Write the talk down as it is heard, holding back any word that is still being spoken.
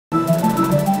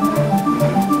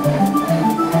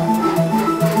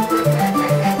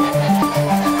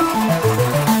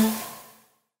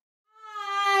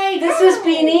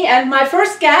And my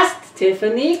first guest,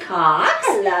 Tiffany Cox.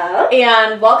 Hello.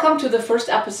 And welcome to the first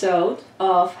episode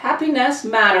of Happiness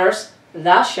Matters,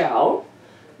 the show.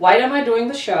 Why am I doing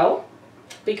the show?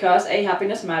 Because A,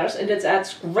 happiness matters, and it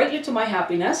adds greatly to my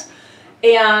happiness.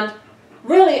 And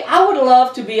really, I would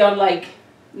love to be on like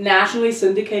nationally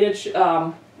syndicated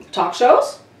talk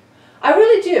shows. I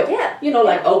really do. Yeah. You know,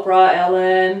 like Oprah,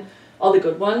 Ellen, all the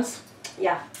good ones.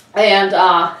 Yeah. And,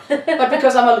 but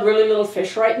because I'm a really little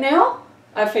fish right now,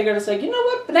 I figured it's like, you know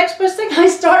what, the next best thing, I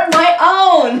start my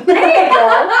own. There you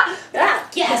go. Yeah.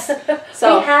 Yes.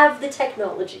 So we have the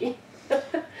technology.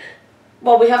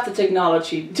 Well, we have the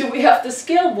technology. Do we have the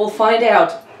skill? We'll find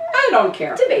out. I don't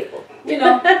care. Debatable. You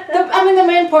know, the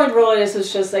main point really is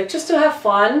just like, just to have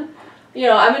fun. You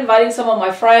know, I'm inviting some of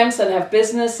my friends that have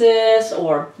businesses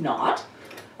or not,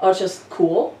 or just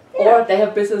cool, or they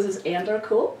have businesses and are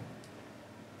cool.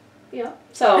 Yeah.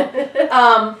 So,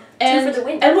 and Two for the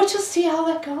win. we'll just see how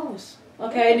that goes.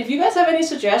 Okay. And if you guys have any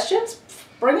suggestions,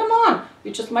 bring them on.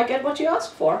 You just might get what you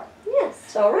ask for. Yes.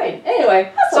 So right.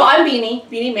 Anyway, so I'm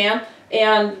Beanie Man,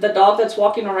 and the dog that's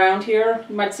walking around here,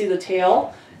 you might see the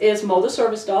tail, is Mo the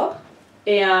service dog,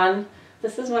 and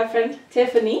this is my friend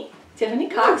Tiffany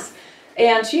Cox,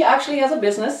 and she actually has a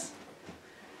business,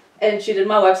 and she did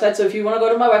my website. So if you want to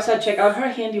go to my website, check out her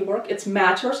handiwork. It's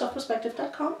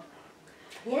mattersofperspective.com.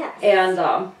 Yes. And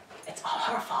it's all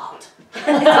her fault.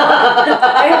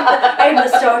 I'm the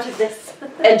start of this.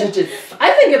 And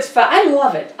I think it's fun. I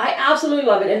love it. I absolutely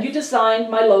love it. And you designed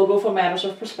my logo for Matters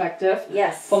of Perspective.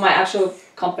 Yes. For my actual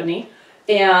company.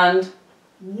 And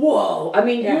whoa, I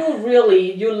mean,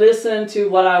 you listen to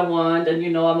what I want, and you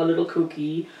know I'm a little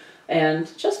kooky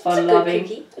and just fun loving.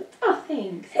 Cookie. Oh,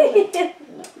 thanks.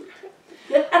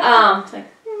 It's like,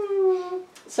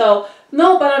 So,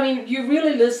 no, but I mean, you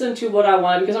really listen to what I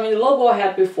wanted, because I mean, the logo I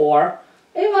had before,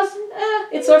 it was,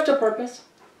 it served a purpose.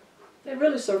 It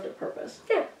really served a purpose.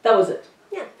 Yeah. That was it.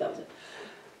 Yeah. That was it.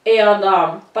 And,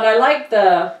 but I like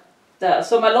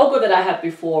so my logo that I had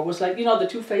before was like, you know, the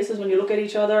two faces when you look at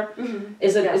each other. Mm-hmm.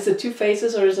 Is it two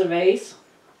faces or is it a vase?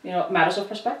 You know, matters of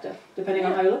perspective, depending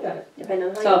on how you look at it. Depending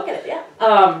on how you look at it,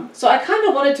 So I kind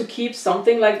of wanted to keep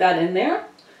something like that in there.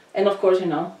 And of course, you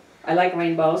know, I like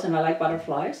rainbows and I like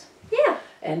butterflies. Yeah.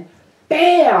 And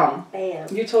bam! Bam.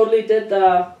 You totally did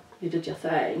your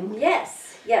thing.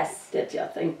 Yes. Yes. Did your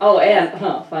thing. Oh, and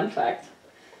fun fact.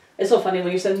 It's so funny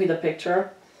when you sent me the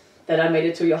picture that I made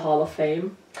it to your Hall of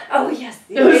Fame. Oh yes.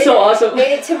 It was so awesome.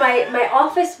 Made it to my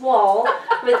office wall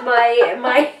with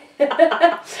my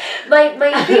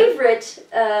favorite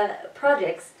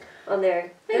projects on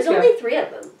there. There's only 3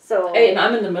 of them. So Hey, and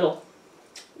I'm in the middle.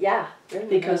 Yeah.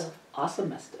 Because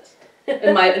awesomest.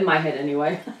 In my head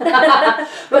anyway.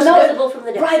 Most visible from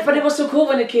the depths. Right, but it was so cool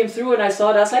when it came through and I saw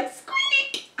it, I was like,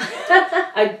 squeak!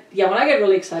 When I get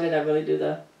really excited, I really do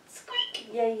the squeak.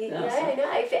 Yeah, I know.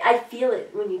 I feel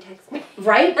it when you text me.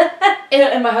 Right?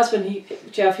 and my husband,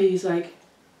 Jeff, he's like,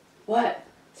 what? I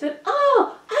said,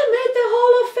 oh, I made the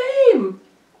Hall of Fame.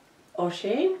 Oh,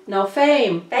 shame? No,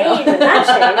 fame. Fame, no. not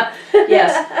shame.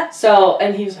 Yes. So,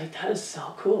 and he was like, that is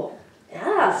so cool. Yeah.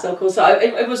 That's so cool. So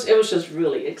it was just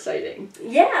really exciting.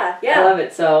 Yeah. I love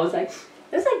it. So I was like,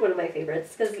 it was like one of my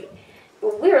favorites because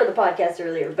we were on the podcast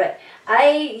earlier, but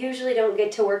I usually don't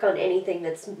get to work on anything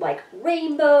that's like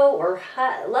rainbow or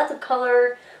lots of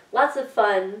color, lots of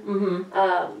fun.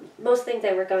 Mm-hmm. Most things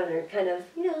I work on are kind of,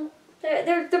 you know,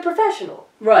 they're professional.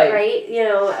 Right. Right? You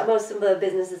know, most of the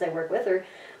businesses I work with are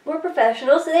more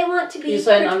professional, so they want to be. You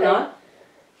saying I'm not?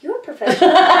 You're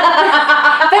professional.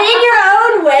 But in your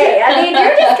own way. I mean,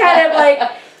 you're just kind of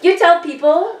like, you tell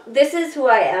people, this is who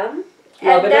I am,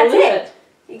 and that's it.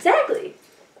 Exactly.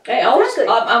 Hey,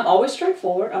 I'm always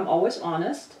straightforward. I'm always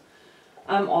honest.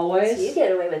 I'm always... So you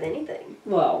get away with anything.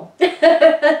 Well,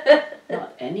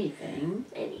 not anything.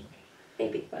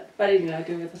 Maybe. But you know, I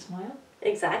do it with a smile.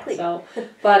 Exactly. So,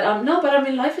 but I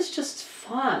mean, life is just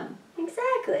fun.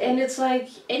 Exactly. And it's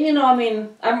like, and you know, I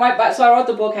mean, I wrote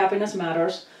the book Happiness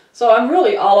Matters. So I'm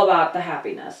really all about the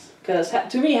happiness, because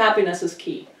to me, happiness is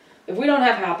key. If we don't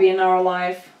have happy in our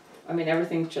life, I mean,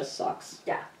 everything just sucks.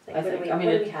 Yeah. I think. What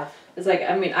do we have? It's like,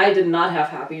 I mean, I did not have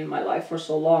happy in my life for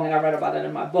so long, and I read about it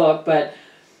in my book, but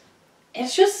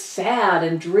it's just sad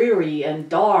and dreary and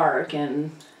dark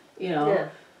and, you know. Yeah.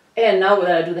 And now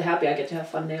that I do the happy, I get to have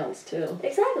fun nails too.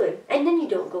 Exactly. And then you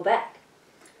don't go back.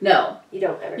 No. You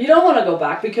don't ever. You don't want to go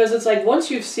back, because it's like once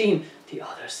you've seen the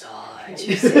other side.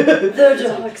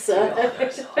 The dark side.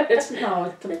 It's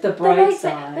the bright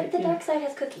side. But the dark side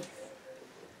has cookies.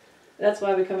 That's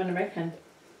why I become an American.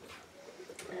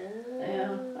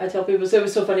 Yeah. I tell people, it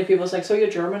was so funny, people's like, so you're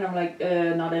German? I'm like,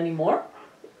 not anymore.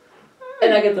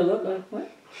 And I get the look like,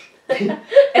 what? And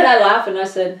I laughed and I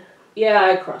said, yeah,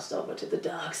 I crossed over to the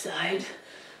dark side.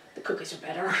 The cookies are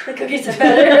better. The cookies are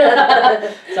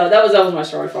better. So that was my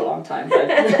story for a long time. But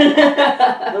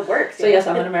it works. So yes,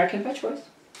 I'm an American by choice.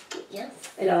 Yes.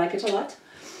 And I like it a lot.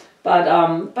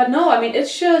 But no, I mean,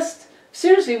 it's just,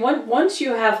 seriously, once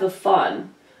you have the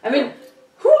fun, I mean,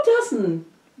 who doesn't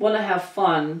want to have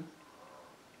fun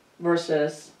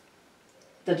versus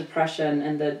the depression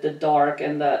and the dark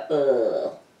and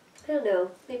the I don't know.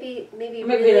 Maybe Maybe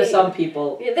there's some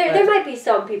people. Yeah, there might be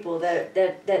some people that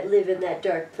live in that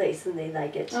dark place and they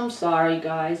like it. I'm sorry,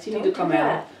 guys. You Don't need to come do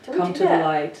out. that. Come to the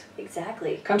light.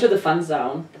 Exactly. Come to the fun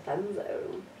zone. The fun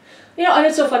zone. You know, and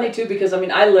it's so funny too because I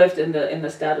mean I lived in the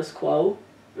status quo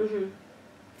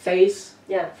phase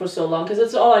for so long because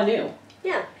it's all I knew.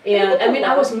 Yeah. And I mean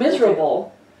I was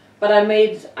miserable, but I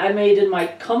made it my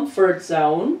comfort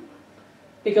zone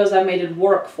because I made it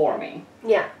work for me.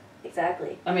 Yeah.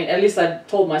 Exactly. I mean, at least I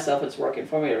told myself it's working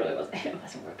for me. It really wasn't. It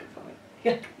wasn't working for me.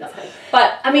 No.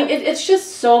 But I mean, it's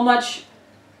just so much.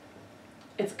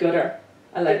 It's gooder.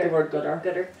 I like the word gooder.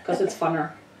 Gooder. Because it's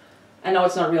funner. I know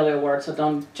it's not really a word, so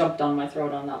don't jump down my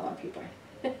throat on that one, people.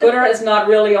 Gooder is not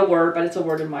really a word, but it's a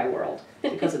word in my world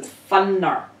because it's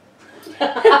funner.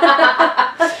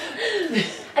 I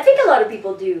think a lot of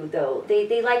people do, though.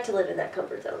 They like to live in that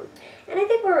comfort zone, and I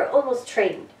think we're almost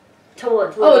trained to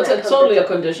want to live in that it's totally a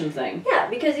condition thing. Yeah,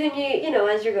 because when you know,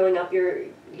 as you're growing up,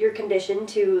 you're conditioned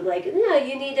to like,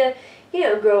 you need to,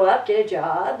 grow up, get a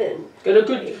job, and get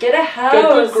a house, get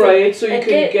good grades, so you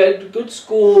can get good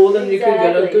school, then you can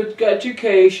get a good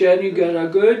education, you get a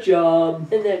good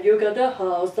job, and then you get a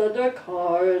house and a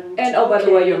car, and oh, by the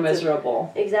way, you're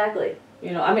miserable. Exactly.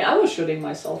 You know, I mean, I was shooting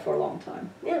myself for a long time.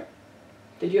 Yeah.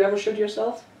 Did you ever shoot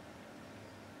yourself?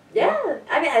 Yeah,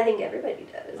 I mean, I think everybody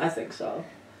does. I think so.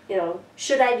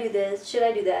 Should I do this? Should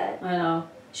I do that? I know.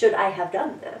 Should I have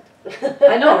done that?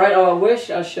 I know, right? Oh, I wish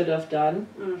I should have done.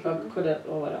 Or could have,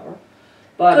 or whatever.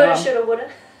 But coulda, shoulda,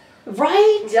 woulda.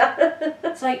 Right? Yeah.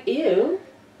 It's like, ew.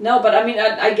 No, but I mean,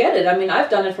 I get it. I mean, I've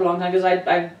done it for a long time because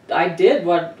I did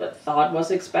what I thought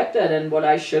was expected and what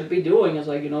I should be doing is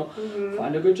like,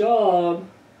 find a good job.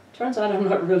 Turns out I'm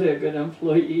not really a good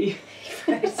employee.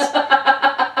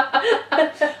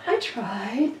 I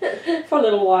tried for a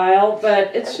little while,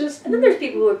 but it's just... And then there's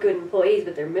people who are good employees,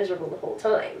 but they're miserable the whole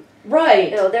time.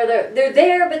 Right. They're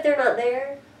there, but they're not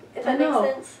there, if that makes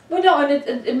sense. Well, no, and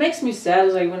it makes me sad.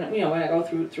 It's like when I go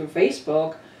through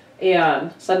Facebook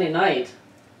and Sunday night,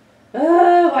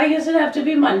 why does it have to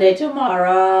be Monday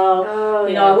tomorrow? Oh,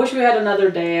 I wish we had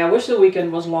another day. I wish the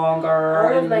weekend was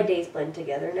longer. All of my days blend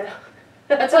together now.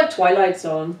 It's like Twilight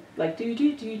Zone. Like do.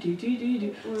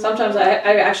 Sometimes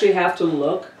I actually have to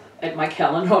look at my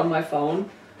calendar on my phone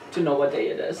to know what day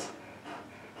it is.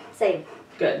 Same.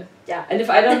 Good. Yeah. And if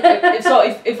I don't,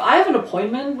 if I have an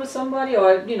appointment with somebody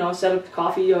or set up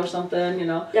coffee or something,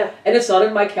 yeah, and it's not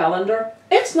in my calendar,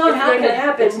 it's not happening.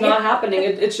 It's yeah. not happening.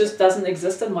 It just doesn't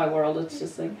exist in my world. It's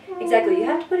just like exactly. You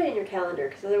have to put it in your calendar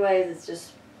because otherwise it's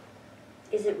just.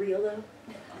 Is it real though?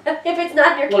 If it's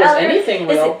not in your calendar, is anything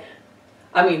real?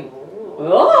 I mean,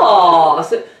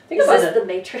 think about it. The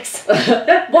Matrix.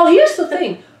 Well, here's the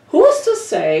thing. Who's to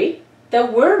say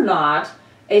that we're not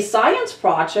a science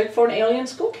project for an alien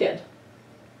school kid?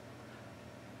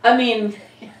 I mean,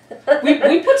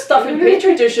 we put stuff in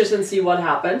petri dishes and see what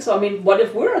happens. So, I mean, what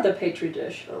if we're the petri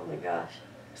dish? Oh my gosh.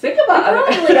 Think about it.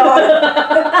 Probably are.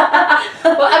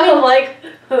 Well, I mean, like,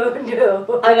 oh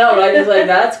no. I know, right? It's like,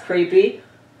 that's creepy.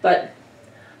 But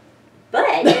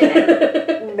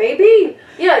maybe.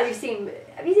 Have you seen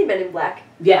Men in Black?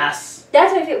 Yes.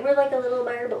 That's my favorite. We're like a little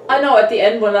marble. I know. At the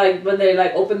end, when they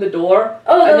like open the door,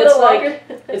 and it's like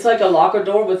it's like a locker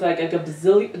door with like a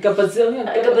gazillion.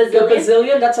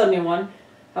 That's a new one.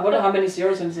 I wonder how many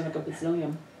zeros is in a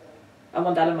gazillion. I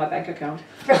want that in my bank account.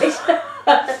 Right.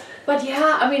 But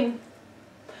yeah, I mean,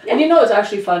 and it's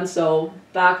actually fun. So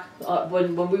back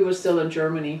when we were still in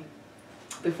Germany,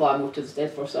 before I moved to the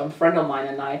States, for some friend of mine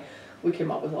and I, we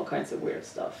came up with all kinds of weird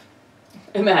stuff.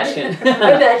 Imagine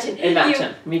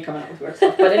me coming up with weird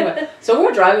stuff. But anyway, so we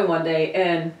were driving one day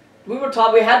and we were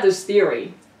taught, we had this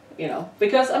theory,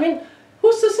 because I mean,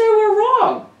 who's to say we're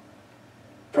wrong?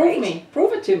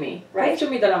 Prove it to me. Right. Prove to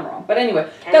me that I'm wrong. But anyway,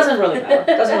 doesn't really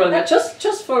matter.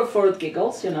 Just for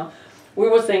giggles, we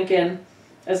were thinking,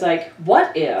 it's like,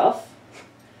 what if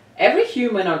every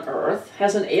human on Earth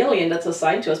has an alien that's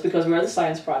assigned to us because we're the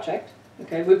science project?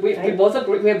 Okay, we both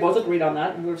agree. We have both agreed on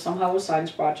that. We're somehow a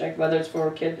science project, whether it's for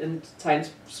a kid in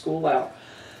science school, whatever.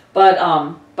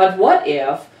 But what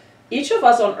if each of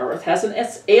us on Earth has an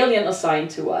alien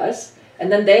assigned to us,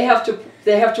 and then they have to report.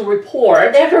 They have to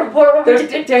report what we're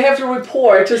doing. They have to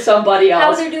report to somebody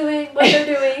else. How they're doing, what they're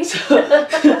doing.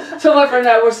 So my friend and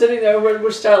I were sitting there,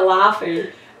 we start laughing,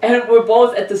 and we're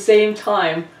both at the same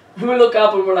time. We look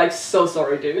up and we're like, so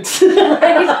sorry, dudes.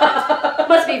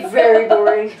 Must be very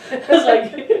boring. It's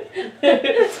like,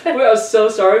 we are so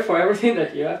sorry for everything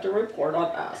that you have to report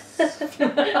on us. So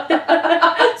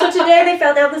today they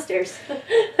fell down the stairs.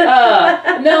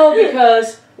 No,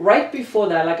 because right before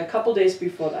that, like a couple days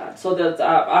before that, so that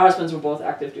our husbands were both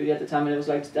active duty at the time, and it was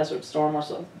like Desert Storm or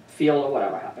some field or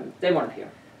whatever happened. They weren't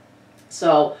here.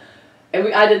 So,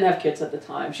 and I didn't have kids at the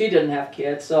time. She didn't have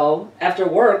kids. So after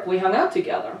work, we hung out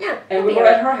together. Yeah. And we were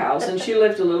at her house, and she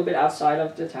lived a little bit outside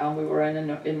of the town we were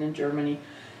in Germany.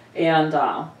 And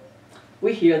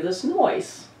we hear this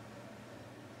noise.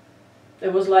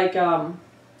 It was like,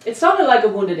 it sounded like a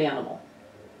wounded animal.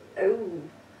 Oh.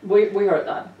 We heard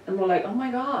that. And we're like, oh my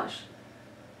gosh.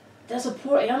 There's a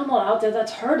poor animal out there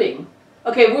that's hurting.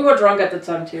 Okay, we were drunk at the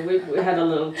time too. We had a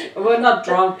little, we're not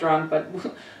drunk, but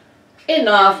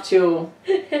enough to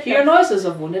hear noises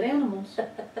of wounded animals.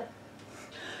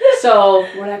 So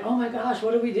we're like, oh my gosh,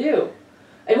 what do we do?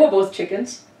 And we're both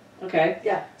chickens, okay?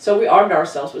 Yeah. So we armed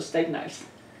ourselves with steak knives.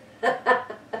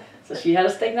 So she had a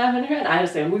steak knife in her hand, I had a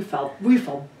steak, and we felt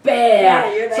bad.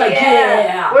 Yeah, you're it's like,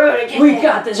 yeah, we're gonna get we that.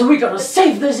 got this, and we're gonna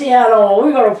save this animal.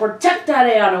 We're gonna protect that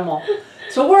animal.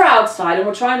 So we're outside, and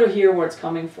we're trying to hear where it's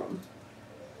coming from.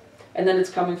 And then it's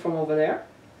coming from over there.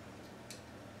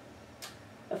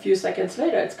 A few seconds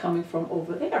later, it's coming from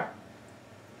over there.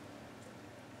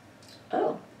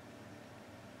 Oh.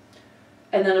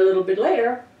 And then a little bit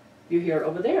later, you hear it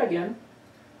over there again.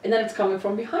 And then it's coming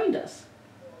from behind us.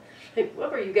 Like,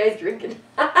 what were you guys drinking?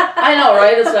 I know,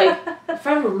 right? It's like, if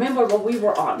I remember what we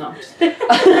were on. No.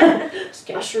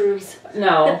 Mushrooms.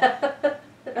 No.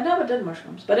 I never did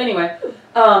mushrooms. But anyway.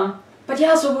 But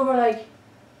yeah, so we were like,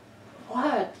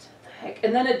 what the heck?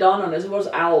 And then it dawned on us, it was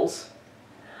owls.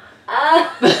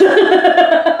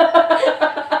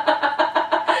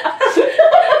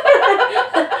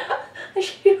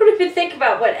 You don't even think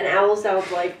about what an owl sounds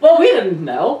like. Well, we didn't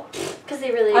know. Because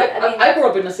they really, I grew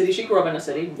up in a city, she grew up in a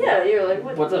city. Yeah, you're like,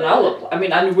 What's an owl look like? I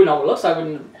mean, I knew what it looks like, I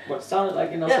wouldn't what it sounded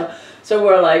like, you know. Yeah. So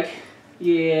we're like,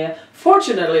 yeah.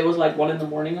 Fortunately, it was like 1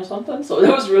 a.m. or something, so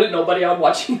there was really nobody out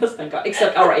watching us, thank God,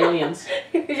 except our aliens.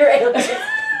 Your aliens.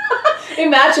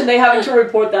 Imagine they having to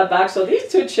report that back. So these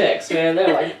two chicks, man,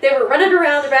 they're like, they were running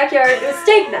around the backyard with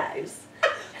steak knives.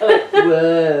 like,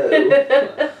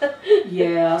 whoa.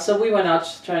 Yeah, so we went out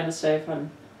trying to save a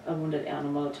wounded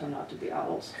animal. It turned out to be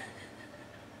owls.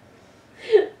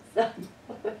 So,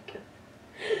 oh my God.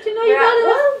 You know, you gotta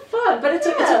have fun. But it's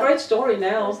a great story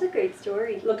now. It's a great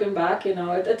story. Looking back, you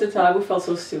know, at the time we felt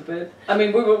so stupid. I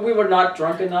mean, we were not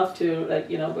drunk enough to, like,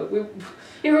 you know, but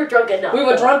You were drunk enough. we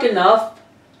were drunk enough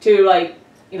to, like,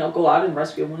 you know, go out and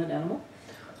rescue a wounded animal.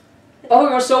 But we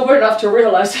were sober enough to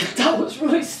realize that was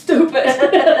really stupid.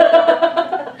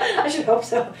 I should hope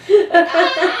so.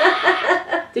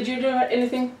 Did you do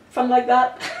anything fun like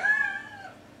that?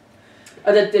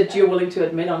 Or that you're willing to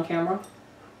admit on camera?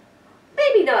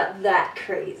 Maybe not that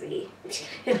crazy.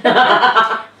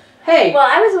 Hey, Well,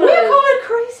 I was what do you call it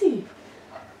crazy?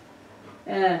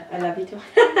 I love you too.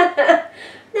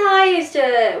 No, I used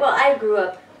to, well, I grew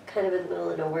up kind of in the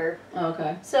middle of nowhere. Oh,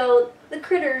 okay. So the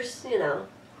critters, you know.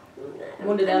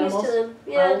 Wounded I'm animals? used to them.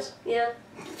 Yeah, Owls? yeah.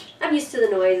 I'm used to the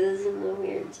noises and the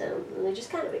weird sounds, and I just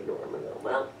kind of ignore them and go,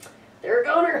 well, they're a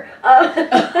goner.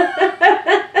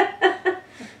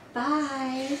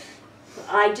 Bye.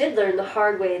 I did learn the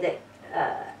hard way that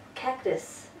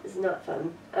cactus is not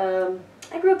fun.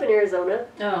 I grew up in Arizona,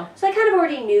 Oh. so I kind of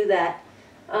already knew that.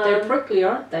 They're prickly,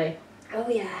 aren't they? Oh,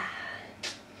 yeah.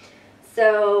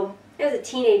 So, I was a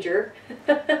teenager.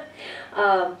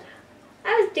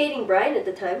 I was dating Brian at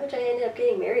the time, which I ended up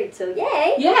getting married, so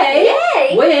yay! Yay!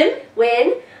 Yay!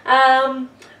 Win!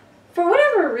 For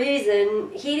whatever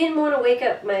reason, he didn't want to wake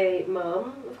up my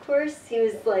mom, of course. He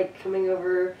was, like, coming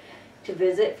over to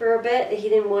visit for a bit. He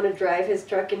didn't want to drive his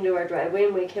truck into our driveway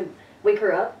and wake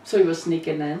her up. So he was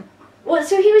sneaking in? Well,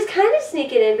 so he was kind of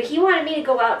sneaking in, but he wanted me to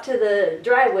go out to the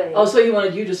driveway. Oh, so he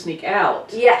wanted you to sneak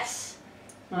out? Yes.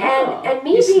 Oh, And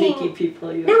me you being... sneaky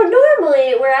people, you. Now,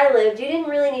 normally, where I lived, you didn't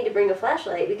really need to bring a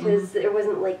flashlight because there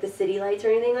wasn't, like, the city lights or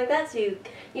anything like that, so you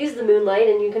use the moonlight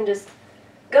and you can just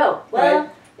go.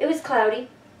 Well, it was cloudy,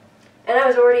 and I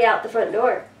was already out the front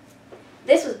door.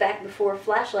 This was back before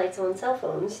flashlights on cell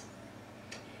phones.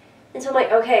 And so I'm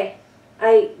like, okay,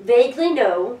 I vaguely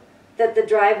know that the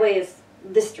driveway is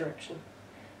this direction.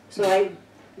 So I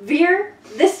veer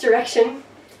this direction.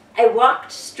 I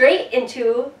walked straight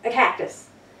into a cactus.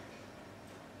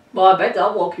 Well, I bet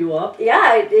that woke you up.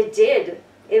 Yeah, it did.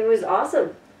 It was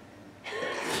awesome.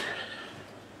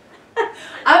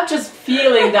 I'm just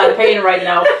feeling that pain right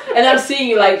now. And I'm seeing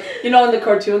you like, in the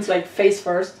cartoons, like face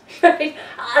first. Right.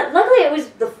 Luckily, it was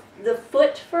the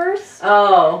foot first.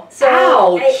 Oh. So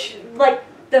ouch. like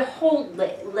the whole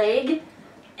leg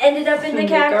ended up in the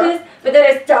cactus. But then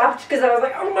I stopped because I was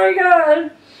like, oh my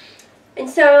god. And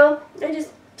so I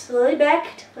just slowly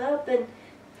backed up and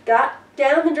got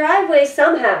down the driveway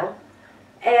somehow.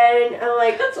 And I'm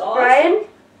like, That's awesome. Brian,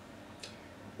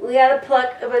 we gotta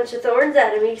pluck a bunch of thorns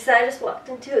out of me because I just walked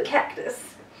into a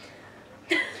cactus.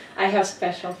 I have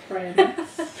special friends.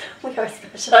 We are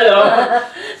special. I know.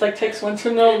 It's like takes one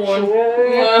to know one.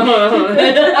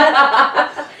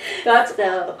 That's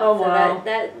so. Oh wow.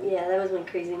 That was my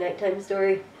crazy nighttime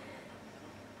story.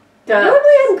 That,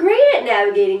 Normally I'm great at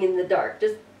navigating in the dark,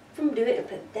 just from doing it.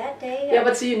 But that day. yeah,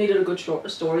 but see, you needed a good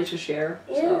story to share.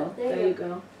 Yeah, So there you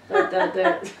go.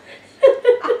 That.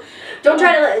 Don't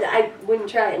try to. I wouldn't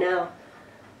try it now.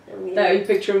 Are you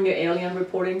picturing your alien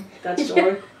reporting that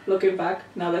story? Looking back,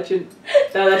 now that you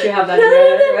have that in your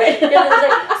head, right? Yeah,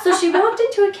 like, so she walked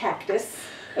into a cactus.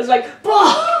 It's like, I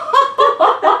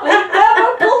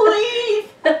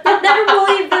You'll never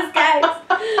believe this, guys.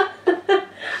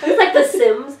 It's like The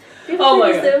Sims. Do you oh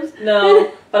my The god. Sims?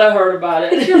 No, but I heard about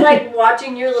it. You're like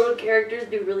watching your little characters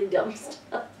do really dumb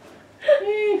stuff.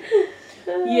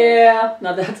 Yeah,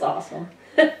 no, that's awesome.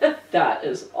 That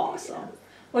is awesome.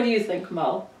 What do you think,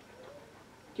 Mo?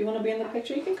 Do you want to be in the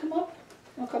picture? You can come up.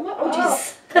 Oh, come up. Oh,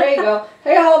 jeez. There you go.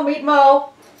 Hey, home, meet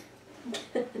Mo.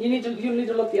 You need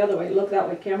to look the other way. Look that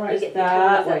way. Camera is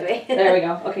that way. There we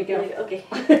go. Okay, go. Okay.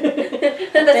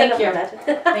 Thank you.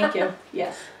 Thank you.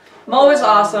 Yes. Mo is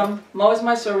awesome. Mo is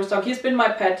my service dog. He's been my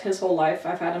pet his whole life.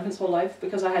 I've had him his whole life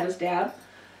because I had his dad.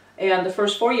 And the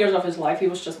first 4 years of his life, he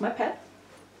was just my pet.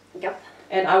 Yep.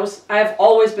 And I've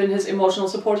always been his emotional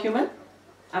support human.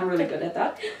 I'm really good at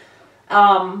that.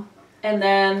 And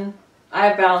then I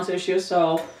have balance issues,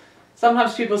 so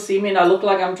sometimes people see me and I look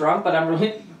like I'm drunk, but I'm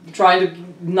really trying to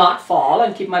not fall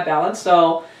and keep my balance.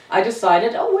 So I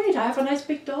decided, oh wait, I have a nice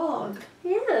big dog.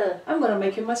 Yeah. I'm gonna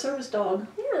make him my service dog.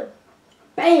 Yeah.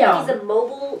 Bam! He's a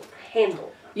mobile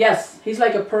handle. Yes, he's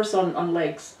like a purse on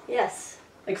legs. Yes.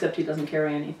 Except he doesn't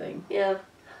carry anything. Yeah.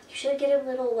 You should get him a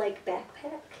little, like,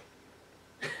 backpack.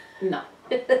 No.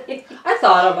 I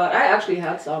thought about it. I actually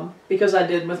had some. Because I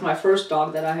did with my first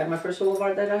dog that I had, my first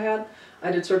boulevard that I had,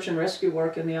 I did search and rescue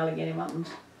work in the Allegheny Mountains.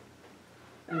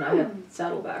 And I had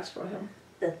saddlebags for him.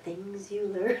 The things you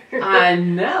learn. I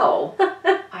know.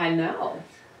 I know.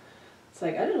 It's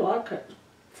like, I did a lot of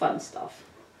fun stuff.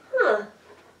 Huh.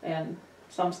 And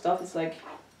some stuff is like,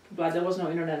 glad there was no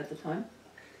internet at the time.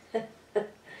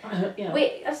 You know.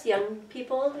 Wait, us young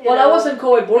people? Well, I was in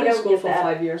co-ed boarding don't school get for that.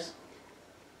 5 years.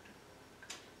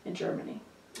 In Germany.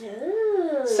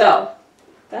 Oh. So,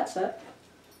 that's it.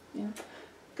 Yeah.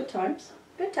 Good times.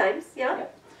 Good times, yeah.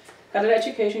 Yep. Got an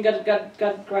education,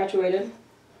 got graduated,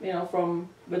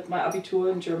 with my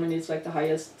Abitur in Germany. It's like the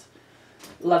highest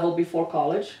level before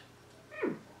college.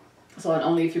 So, and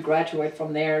only if you graduate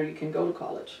from there, you can go to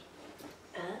college.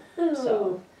 Oh.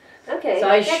 So, okay. so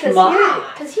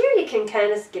because here you can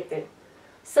kind of skip it.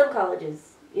 Some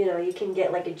colleges, you can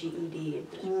get like a GED.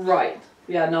 Right.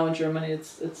 Yeah, no, in Germany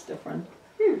it's different.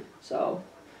 So,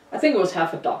 I think it was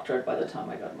half a doctorate by the time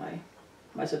I got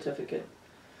my certificate.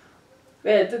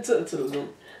 Yeah, it's a little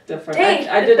different.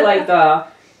 I did like the,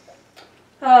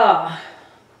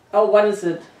 what is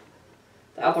it?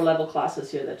 The upper level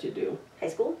classes here that you do. High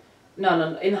school?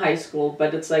 No, in high school,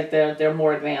 but it's like they're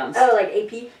more advanced. Oh, like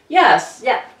AP? Yes.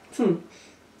 Yeah.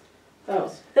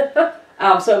 Those.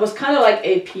 So it was kind of like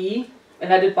AP,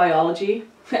 and I did biology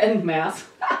and math.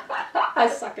 I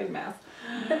suck in math.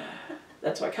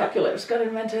 That's why calculators got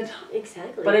invented.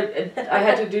 Exactly. But I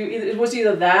had to do, it was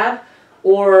either that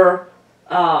or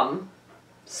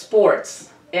sports.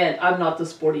 And I'm not the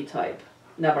sporty type.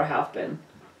 Never have been.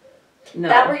 No.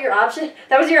 That was your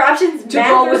options? To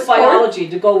go with biology,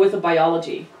 to go with the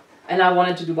biology. And I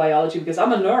wanted to do biology because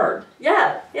I'm a nerd.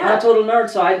 Yeah, yeah. I'm a total nerd,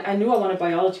 so I knew I wanted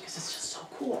biology because it's just so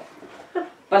cool.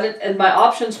 And my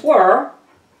options were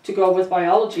to go with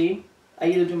biology. I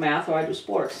either do math or I do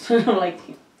sports. I'm like,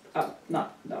 no.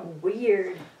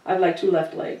 Weird. I have like 2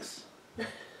 left legs.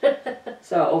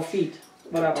 Or feet,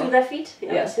 whatever. 2 left feet?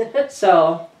 Yeah. Yes.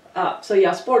 So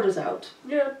yeah, sport is out.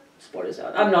 Yeah. Sport is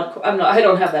out. I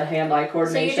don't have that hand-eye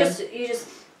coordination. So you just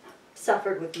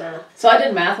suffered with math. So I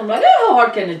did math. I'm like, how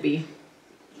hard can it be?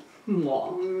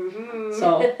 Mm-hmm.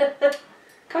 So,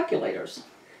 calculators.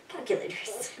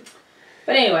 Calculators.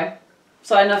 But anyway,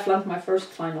 so I flunked my first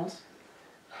finals.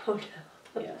 Oh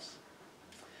no. Yes.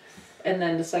 And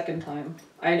then the second time,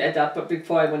 but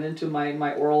before I went into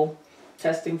my oral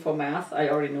testing for math, I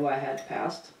already knew I had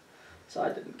passed, so I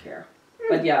didn't care.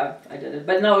 But yeah, I did it.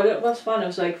 But no, it was fun. It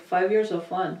was like 5 years of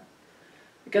fun,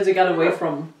 because I got away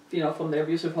from from the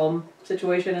abusive home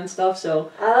situation and stuff. So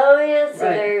oh yeah, so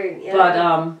right.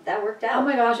 But that worked out. Oh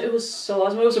my gosh, it was so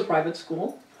awesome. It was a private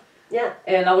school. Yeah.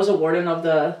 And I was a warden of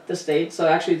the state, so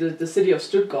actually the city of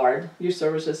Stuttgart, youth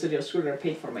service, the city of Stuttgart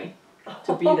paid for me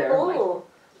to be there. Oh,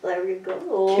 there you go.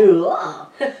 Cool.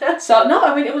 So no,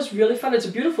 I mean it was really fun. It's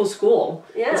a beautiful school.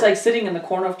 Yeah. It's like sitting in the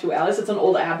corner of two alleys. It's an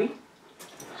old abbey.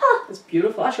 Huh. It's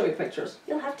beautiful. I'll show you pictures.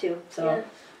 You'll have to. So,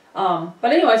 yeah.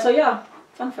 But anyway, so yeah,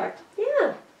 fun fact.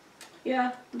 Yeah.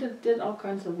 Yeah, did all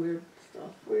kinds of weird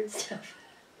stuff. Weird stuff.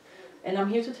 And I'm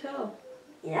here to tell.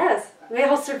 Yes, we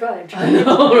all survived. I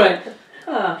know, right?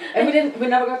 And we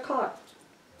never got caught.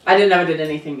 I never did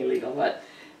anything illegal, but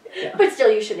yeah. But still,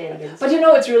 you shenanigans. But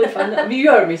it's really fun. I mean, you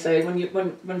heard me say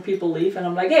when people leave, and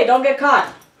I'm like, hey, don't get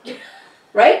caught,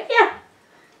 right? Yeah.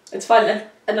 It's fun,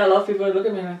 and a lot of people look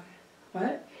at me like, what?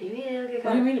 What do you mean don't get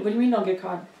caught? What do you mean don't get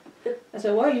caught? I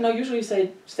said, well, usually you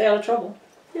say stay out of trouble.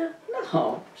 Yeah.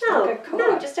 No, just don't get caught.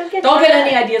 No, just don't get. Don't get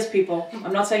any ideas, people.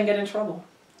 I'm not saying get in trouble.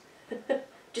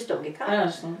 Just don't get caught. I know,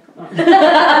 just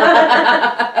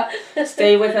don't.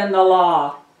 Stay within the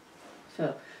law.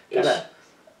 So,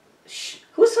 shh.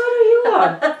 Whose side are you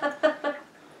on?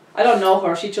 I don't know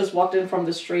her. She just walked in from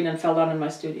the street and fell down in my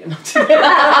studio. I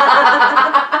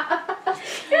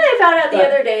found out the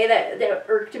other day that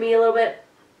irked me a little bit.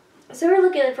 So we're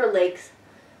looking for lakes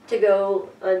to go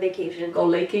on vacation. Go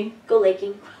laking? Go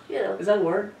laking, Is that a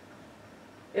word?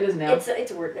 It is now. It's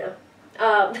a word now.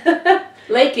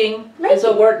 Laking is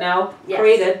a word now, yes.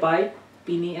 created by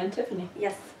Beanie and Tiffany.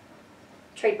 Yes.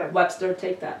 Trademark. Webster,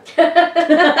 take that.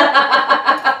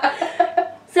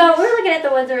 So we're looking at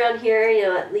the ones around here,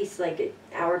 at least like an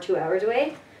hour, 2 hours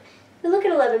away. We look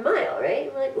at 11 Mile, right?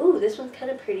 And we're like, ooh, this one's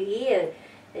kind of pretty,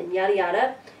 and yada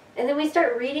yada. And then we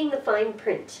start reading the fine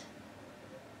print.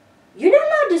 You're not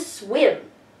allowed to swim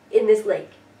in this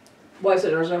lake. Why is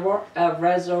it a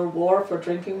reservoir for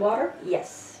drinking water?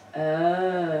 Yes.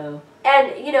 Oh.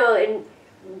 And, in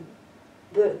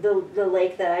the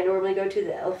lake that I normally go to,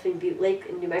 the Elephant Butte Lake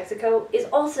in New Mexico, is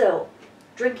also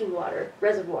drinking water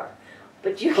reservoir.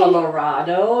 But you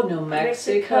Colorado, New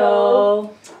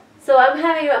Mexico. So I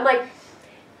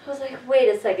was like, wait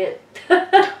a second.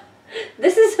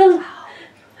 This is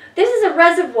a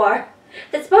reservoir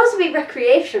that's supposed to be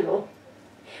recreational,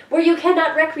 where you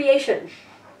cannot recreation.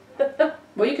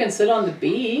 Well, you can sit on the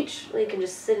beach. Well, you can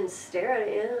just sit and stare at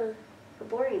it. Yeah, how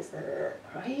boring is that?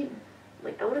 Right. I'm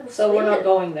like, I want to go. So we're not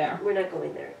going there. We're not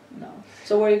going there. No.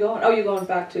 So where are you going? Oh, you're going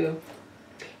back to.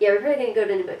 Yeah, we're probably gonna go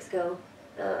to New Mexico.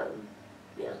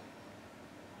 Yeah.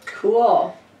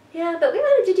 Cool. Yeah, but we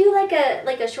wanted to do like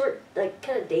a short, like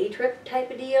kind of day trip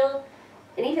type of deal,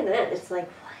 and even that, it's like,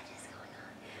 what is going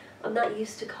on? I'm not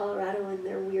used to Colorado and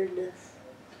their weirdness.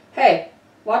 Hey,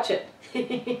 watch it.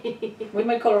 We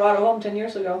made Colorado home 10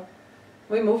 years ago.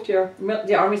 We moved here.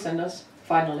 The Army sent us,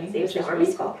 finally. Which is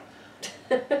Army's fault.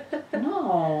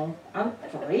 No, I'm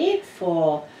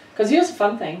grateful. Because here's the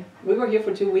fun thing. We were here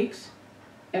for 2 weeks,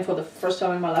 and for the first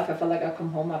time in my life, I felt like I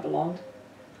come home, I belonged.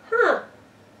 Huh.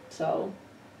 So,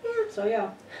 yeah. So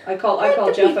yeah. I called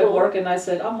Jeff at work and I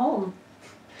said, I'm home.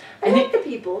 I like the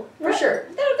people, for sure.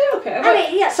 They're okay.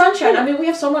 I mean, yeah. Sunshine. I mean, we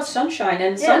have so much sunshine.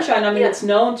 And sunshine, I mean, it's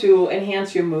known to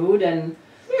enhance your mood and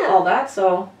all that.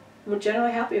 So we're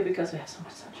generally happier because we have so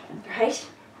much sunshine. Right.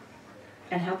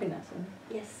 And happiness. And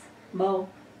yes. Mo.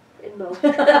 And Mo.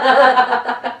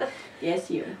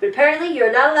 Yes, you. But apparently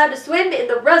you're not allowed to swim in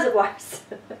the reservoirs.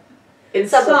 In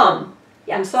some.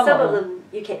 Yeah, in some of them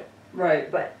you can. Right.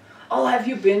 But. Oh, have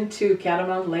you been to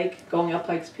Catamount Lake going up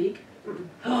Pikes Peak?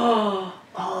 Mm-mm.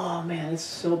 Oh man, it's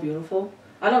so beautiful.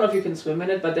 I don't know if you can swim in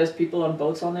it, but there's people on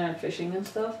boats on there and fishing and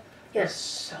stuff. Yeah. It's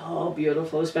so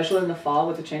beautiful, especially in the fall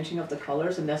with the changing of the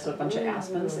colors, and there's a bunch of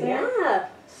aspens there. Yeah.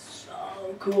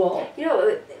 So cool.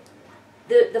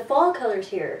 The fall colors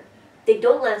here, they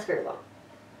don't last very long.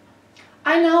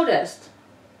 I noticed.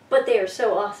 But they are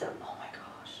so awesome. Oh my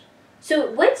gosh.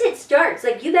 So once it starts,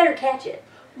 like, you better catch it.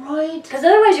 Right. Because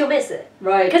otherwise you'll miss it.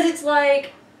 Right. Because it's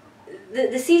like,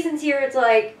 the seasons here, it's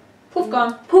like... Poof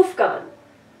gone. Poof gone.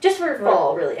 Just for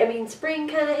fall, really. I mean, spring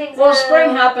kind of hangs out. Well,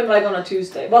 spring happened like on a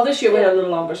Tuesday. Well, this year we had a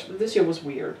little longer. This year was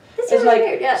weird. This year was like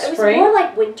weird, yeah. Spring. It was more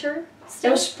like winter. Still.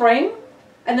 It was spring,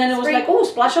 and then it was like, oh,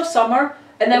 splash of summer,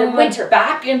 and then we went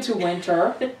back into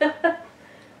winter.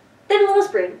 Then a little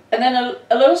spring. And then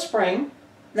a little spring,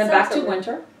 then back to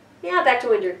winter. Yeah, back to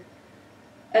winter.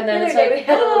 And then it's like, we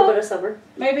had a little bit of summer.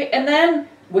 Maybe, and then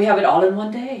we have it all in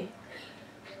one day.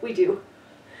 We do.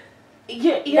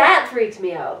 Yeah. That freaks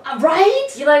me out. Right?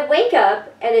 You like wake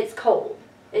up and it's cold.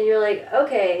 And you're like,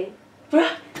 okay,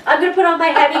 I'm going to put on my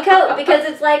heavy coat because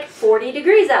it's like 40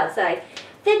 degrees outside.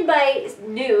 Then by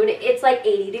noon, it's like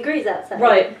 80 degrees outside.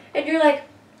 Right. And you're like,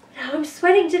 now I'm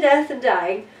sweating to death and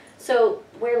dying. So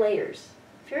wear layers.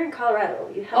 If you're in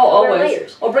Colorado, you have to wear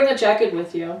layers. Or bring a jacket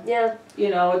with you. Yeah.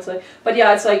 You know, it's like, but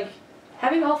yeah, it's like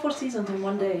having all 4 seasons in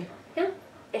one day. Yeah.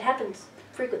 It happens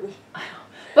frequently.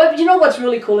 But you know what's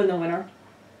really cool in the winter?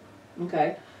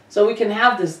 Okay. So we can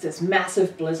have this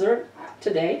massive blizzard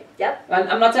today. Yep.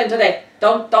 I'm not saying today.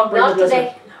 Don't bring the blizzard.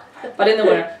 Today. But in the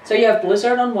winter. So you have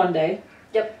blizzard on one day.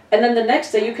 Yep. And then the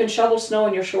next day you can shovel snow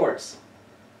in your shorts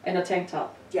and a tank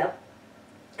top. Yep.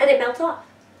 And it melts off.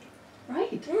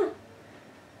 Right. Yeah.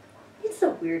 It's the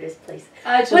weirdest place.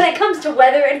 When it comes to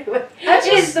weather anyway, it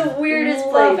is the weirdest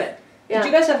love place. It. Yeah. Did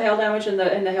you guys have hail damage in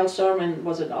the hailstorm and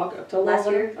was it October? Last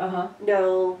year? Uh-huh.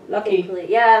 No. Lucky. Thankfully.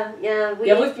 Yeah.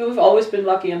 We've always been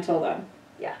lucky until then.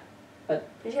 Yeah. But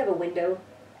did you have a window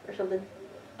or something?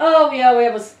 Oh yeah, we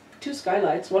have 2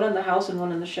 skylights, one in the house and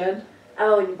one in the shed.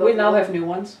 Oh, and we now have new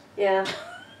ones. Yeah.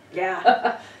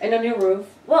 Yeah. And a new roof.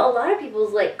 Well, a lot of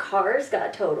people's like cars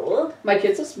got totaled. My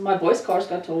boys' cars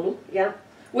got totaled. Yeah.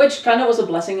 Which kind of was a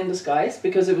blessing in disguise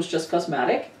because it was just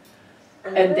cosmetic,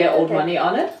 and they owed money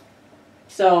on it.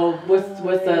 So with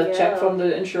the check from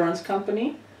the insurance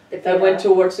company, that went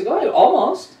towards the guy.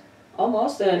 Almost,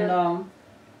 and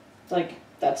like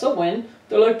that's a win.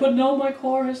 They're like, but no, my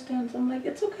car has dents. I'm like,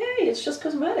 it's okay. It's just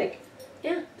cosmetic.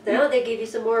 Yeah. Now they give you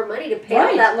some more money to pay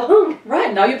off that loan.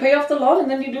 Right. Now you pay off the loan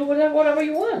and then you do whatever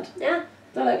you want. Yeah.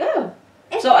 They're like, oh.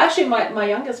 So actually, my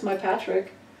youngest, my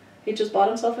Patrick, he just bought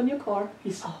himself a new car.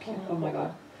 He's so cute. Oh my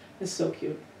God, he's so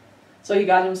cute. So he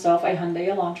got himself a Hyundai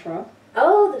Elantra.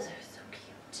 Oh, those are so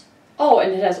cute. Oh,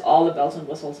 and it has all the bells and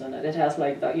whistles in it. It has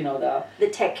like the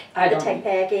tech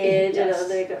package.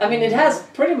 Yes. And I mean, it has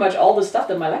pretty much all the stuff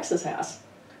that my Lexus has,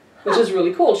 which is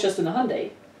really cool. It's just in a Hyundai.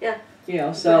 Yeah. You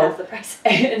know, so half the price.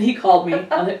 And he called me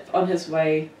on his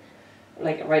way,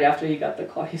 like right after he got the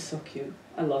car. He's so cute.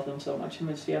 I love him so much. Him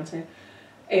and his fiance.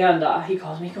 And he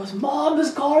calls me. He goes, "Mom,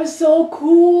 this car is so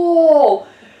cool.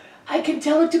 I can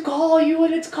tell it to call you,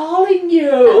 and it's calling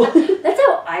you." That's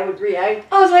how I would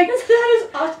react. I was like, "That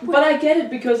is awesome." But I get it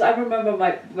because I remember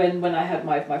when I had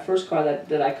my first car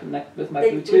that I connect with my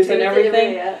Bluetooth and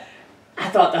everything. Yeah. I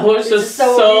thought that was just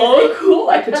so cool.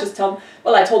 I could just tell.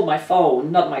 Well, I told my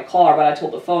phone, not my car, but I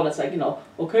told the phone. It's like,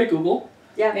 okay, Google.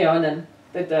 Yeah. And then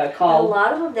the call. A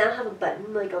lot of them now have a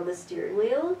button like on the steering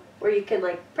wheel where you can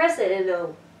like press it and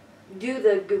it'll do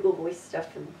the Google Voice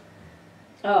stuff and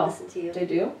listen to you. They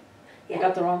do? Yeah. I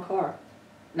got the wrong car.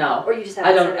 No. Or you just have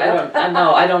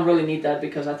I don't really need that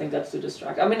because I think that's too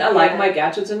distracting. I mean, I like my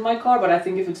gadgets in my car, but I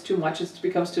think if it's too much, it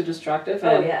becomes too distractive.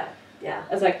 Oh, yeah. Yeah.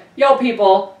 It's like, yo,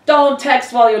 people, don't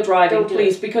text while you're driving,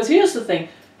 please. Because here's the thing.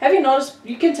 Have you noticed,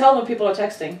 you can tell when people are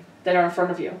texting that are in front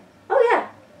of you. Oh, yeah.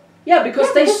 Yeah,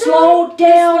 because they slow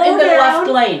down in the left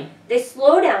lane. They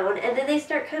slow down, and then they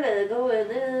start kind of going,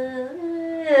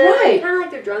 right. Kind of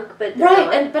like they're drunk, but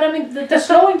but I mean, the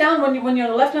slowing down when you're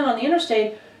on the left lane on the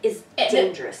interstate is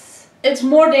dangerous. It's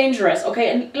more dangerous, okay?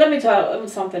 And let me tell you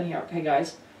something here, okay,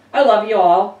 guys? I love you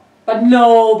all, but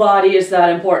nobody is that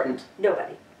important.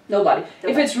 Nobody.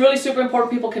 If it's really super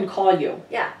important, people can call you.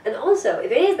 Yeah, and also,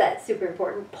 if it is that super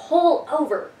important, pull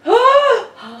over.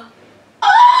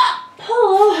 Pull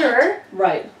over.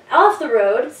 Right. Off the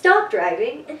road, stop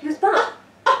driving, and respond.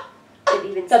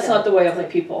 That's not the way of the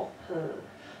people.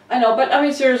 I know, but I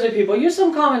mean, seriously, people, use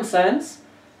some common sense.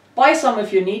 Buy some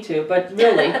if you need to, but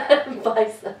really.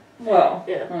 Buy some. Well,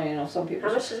 some people.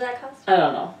 How much does that cost? I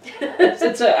don't know.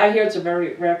 I hear it's a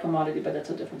very rare commodity, but that's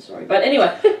a different story. But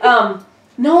anyway,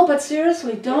 no, but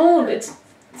seriously, don't. It's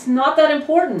not that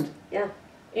important. Yeah.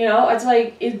 It's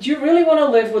like, do you really want to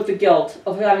live with the guilt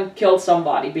of having killed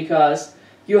somebody because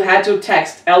you had to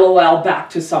text LOL back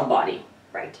to somebody?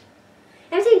 Right.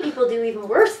 I've seen people do even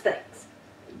worse things.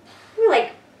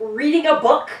 Like reading a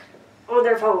book on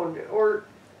their phone or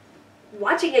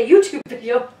watching a YouTube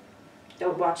video.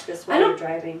 Don't watch this while you're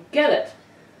driving. Get it.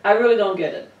 I really don't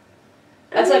get it.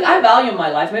 It's like, I value my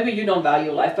life. Maybe you don't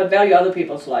value life, but value other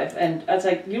people's life. And it's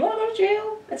like, you want to go to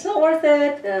jail? It's not worth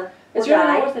it. Yeah. It's really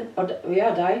not worth it.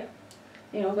 Die.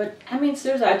 But I mean,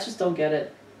 seriously, I just don't get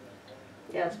it.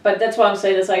 Yeah. But that's why I'm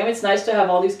saying it's like, I mean, it's nice to have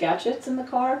all these gadgets in the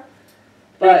car.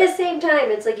 But at the same time,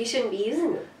 it's like you shouldn't be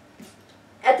using them.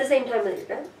 At the same time that you're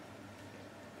driving.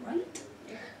 Right.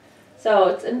 So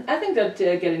it's, and I think that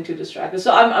getting too distracted.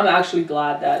 So I'm actually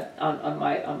glad that on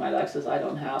my Lexus I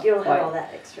don't have. You don't have all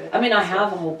that extra. I mean, I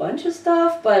have a whole bunch of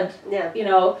stuff, but yeah. you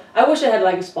know, I wish I had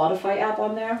like a Spotify app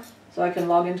on there, so I can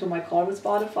log into my car with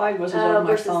Spotify versus on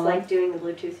my phone. Like doing the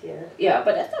Bluetooth, yeah. Yeah,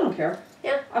 but I don't care.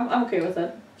 Yeah. I'm okay with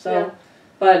it. So, yeah.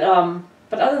 but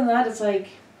other than that, it's like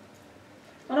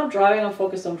when I'm driving, I'm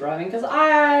focused on driving because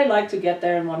I like to get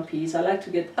there in one piece. I like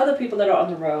to get other people that are on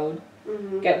the road.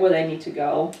 Mm-hmm. Get where they need to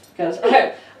go because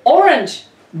orange,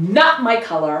 not my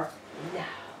color. No,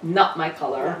 not my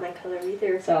color. Not my color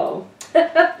either. So,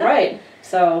 right.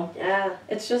 So yeah,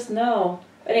 it's just no.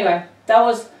 Anyway, that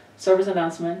was service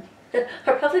announcement.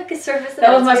 Our public service.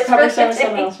 That was my public service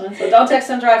announcement. So don't text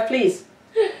and drive, please.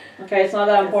 Okay, it's not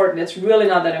that important. It's really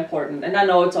not that important. And I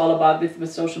know it's all about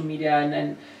with social media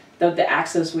and the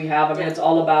access we have. I mean, it's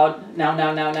all about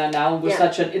now. We're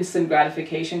such an instant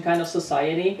gratification kind of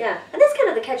society. Yeah, and that's kind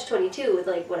of the catch-22 with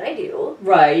like what I do.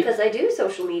 Right. Because I do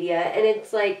social media, and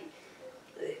it's like,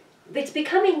 it's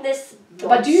becoming this monster.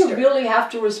 But do you really have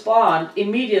to respond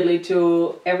immediately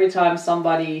to every time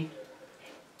somebody...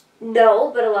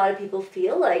 No, but a lot of people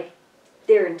feel like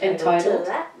they're entitled? to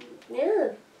that. Yeah.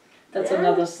 That's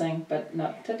another thing, but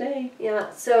not today.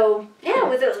 Yeah, so, yeah,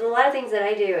 with a lot of things that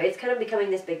I do, it's kind of becoming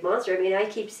this big monster. I mean, I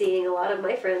keep seeing a lot of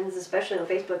my friends, especially on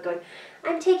Facebook, going,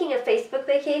 I'm taking a Facebook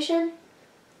vacation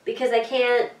because I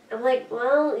can't. I'm like,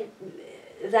 well,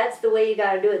 if that's the way you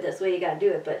got to do it, that's the way you got to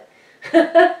do it, but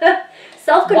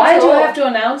self-control. Why do you have to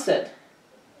announce it?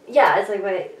 Yeah, it's like,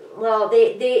 well,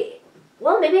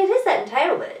 well, maybe it is that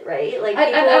entitlement, right? Like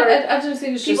I don't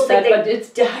think it's just that, but it's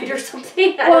died or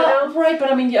something. I don't know. Right,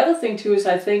 but I mean the other thing too is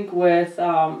I think with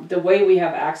the way we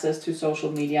have access to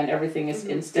social media and everything is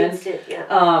instant.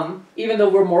 Yeah. Even though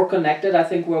we're more connected, I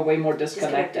think we're way more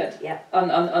disconnected. Yeah.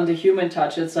 On the human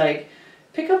touch, it's like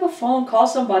pick up a phone, call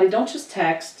somebody. Don't just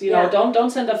text. You know,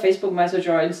 don't send a Facebook message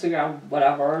or Instagram,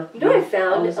 whatever. You know what I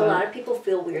found? A lot of people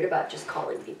feel weird about just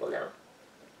calling people now.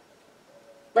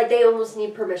 Like they almost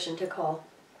need permission to call.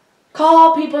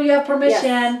 Call people, you have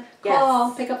permission. Yes.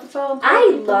 Call, pick up the phone.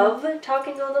 I love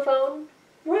talking on the phone.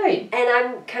 Right. And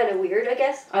I'm kind of weird, I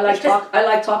guess. I like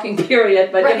talking,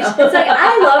 period, but right. you know. It's like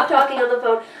I love talking on the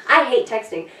phone. I hate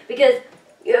texting because,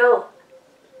 you know,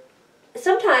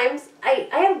 sometimes I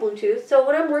have Bluetooth, so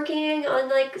when I'm working on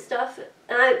like stuff,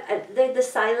 the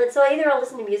silence, so either I'll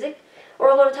listen to music or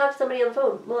I'll want to talk to somebody on the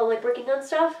phone while I'm like working on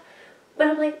stuff. But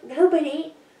I'm like,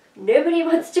 nobody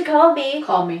wants to call me.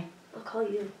 Call me. I'll call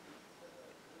you.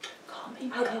 Call me.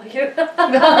 I'll call you. Like,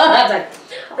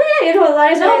 but yeah, you know, a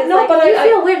lot of times no, like, but you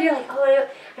feel weird. You're like, oh,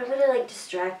 I want to like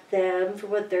distract them for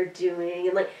what they're doing,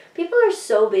 and like people are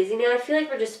so busy now. I feel like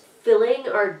we're just filling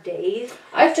our days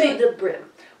to the brim.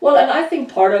 Well, and I think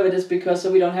part of it is because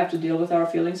so we don't have to deal with our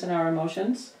feelings and our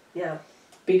emotions. Yeah.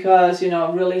 Because, you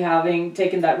know, really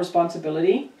taken that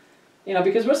responsibility. You know,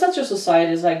 because we're such a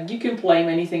society, it's like you can blame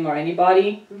anything or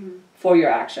anybody for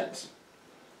your actions.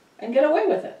 And get away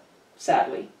with it,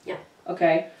 sadly. Yeah.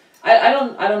 Okay? I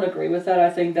don't agree with that.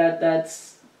 I think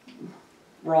that's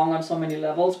wrong on so many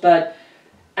levels. But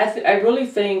I really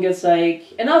think it's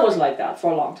like, and I was like that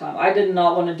for a long time. I did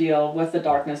not want to deal with the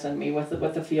darkness in me, with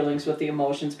the feelings, with the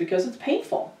emotions, because it's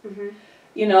painful.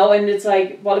 You know, and it's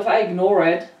like, well, if I ignore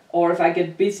it, or if I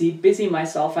get busy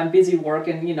myself, I'm busy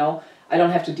working, you know, I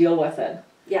don't have to deal with it.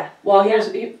 Yeah. Well,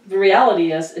 the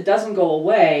reality is, it doesn't go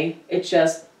away. It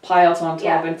just piles on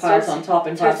top and piles on top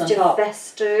and piles on top.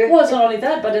 Fester. Well, it's not only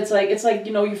that, but it's like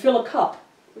you know, you fill a cup,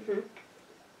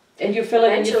 and you fill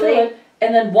it and you fill it,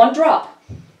 and then one drop.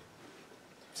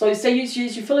 So you say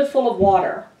you fill it full of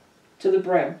water to the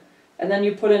brim, and then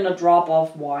you put in a drop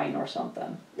of wine or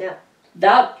something. Yeah.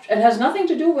 That it has nothing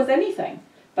to do with anything,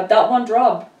 but that one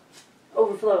drop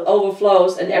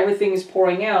overflows and everything is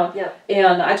pouring out. Yeah.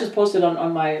 And I just posted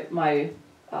on my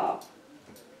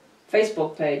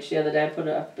Facebook page the other day.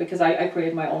 Because I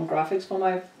create my own graphics for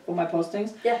my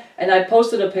postings. Yeah. And I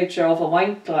posted a picture of a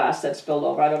wine glass that spilled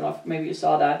over. I don't know if maybe you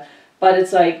saw that, but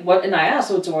it's like what. And I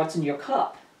asked, what's in your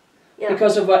cup? Yeah.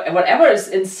 Because of whatever is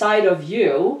inside of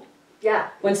you.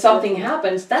 Yeah. When something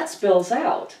happens, that spills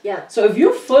out. Yeah. So if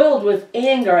you're filled with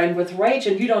anger and with rage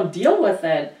and you don't deal with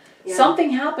it, something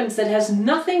happens that has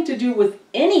nothing to do with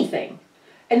anything.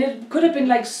 And it could have been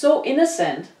like so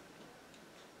innocent,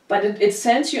 but it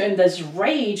sends you in this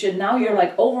rage and now you're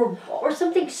like over... Or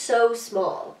something so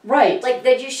small. Right. Like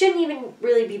that you shouldn't even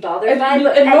really be bothered by.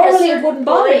 And normally it wouldn't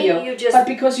bother you. But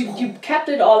because you kept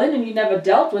it all in and you never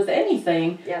dealt with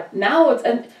anything, now it's...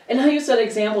 And I use that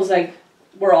examples like,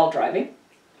 we're all driving,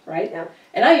 right? Yeah.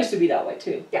 And I used to be that way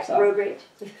too. Yeah, so. road rage.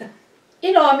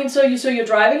 You know, I mean, so you're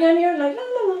driving and you're like la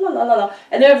la la la la la,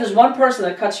 and then there's one person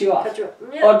that cuts you off,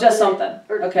 or does something.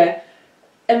 Okay,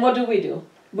 and what do?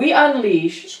 We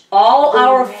unleash all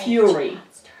our fury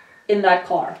in that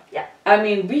car. Yeah. I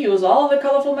mean, we use all the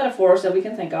colorful metaphors that we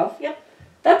can think of. Yep.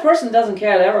 That person doesn't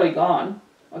care; they're already gone.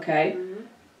 Okay.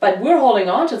 But we're holding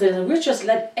on to this, and we just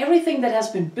let everything that has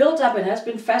been built up and has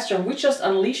been festering, and we just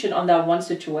unleash it on that one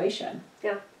situation.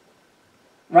 Yeah.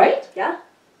 Right? Yeah.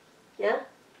 Yeah.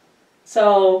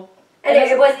 So. And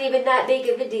it wasn't even that big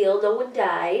of a deal. No one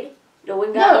died. No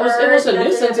one got hurt. It was a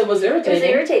nuisance. It was irritating. It was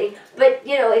irritating. But,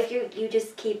 you know, if you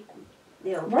just keep,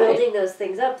 you know, building those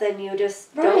things up, then you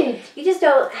just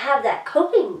don't have that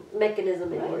coping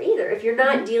mechanism anymore either. If you're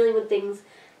not dealing with things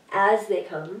as they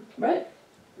come,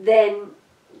 then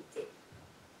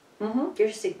you're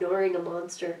just ignoring a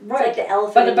monster. It's like the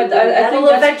elephant. But I think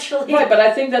eventually. Right, but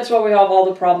I think that's why we have all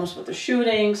the problems with the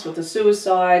shootings, with the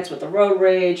suicides, with the road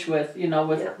rage, with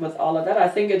with all of that. I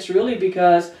think it's really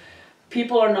because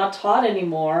people are not taught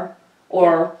anymore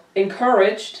or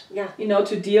encouraged,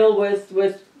 to deal with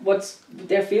what's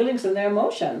their feelings and their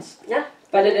emotions. Yeah.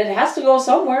 But it has to go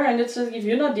somewhere, and it's just, if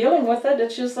you're not dealing with it,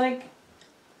 it's just like,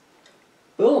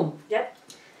 boom. Yep.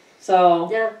 So.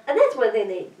 Yeah, and that's one thing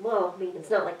it's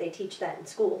not like they teach that in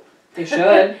school. They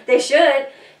should. They should.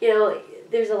 You know,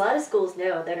 there's a lot of schools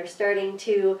now that are starting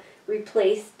to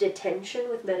replace detention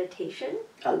with meditation.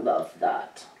 I love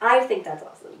that. I think that's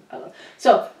awesome.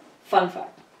 So, fun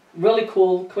fact. Really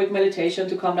cool, quick meditation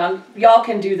to calm down. Y'all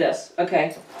can do this.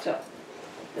 Okay.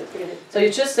 So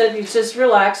you just sit, you just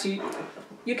relax.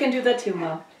 You can do that too,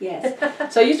 Mom.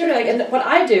 Yes. So you do and what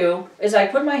I do is I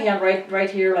put my hand right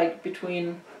here, like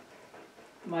between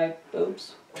my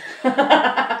boobs,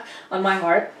 on my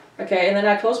heart. Okay, and then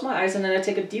I close my eyes and then I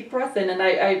take a deep breath in and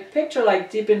I picture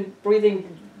like deep in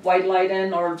breathing white light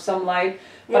in or some light,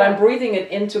 but I'm breathing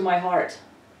it into my heart.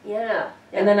 Yeah.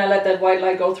 And then I let that white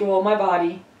light go through all my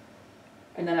body,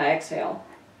 and then I exhale.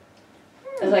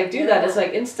 As I do that, it's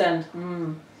like instant.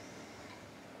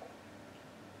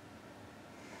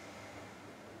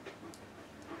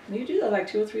 You do that like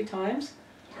 2 or 3 times.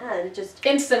 Yeah, and it just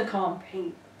instant calm.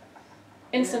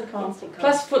 Instant calm. Instant calm.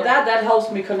 Plus, for that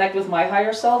helps me connect with my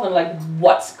higher self and like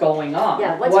what's going on.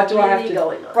 Yeah, what's what do really I have to,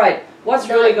 going on? Right. What's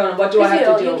really going on? What do I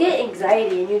have to do? You get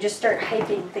anxiety and you just start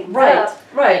hyping things up.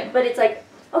 Right. But it's like,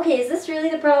 okay, is this really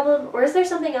the problem, or is there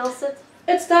something else that's?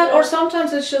 It's that, or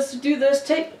sometimes it's just to do this.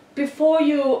 Before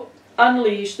you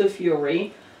unleash the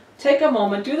fury, take a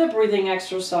moment, do the breathing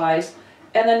exercise,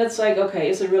 and then it's like, okay,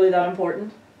 is it really that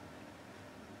important?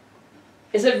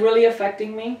 Is it really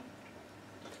affecting me?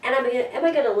 And am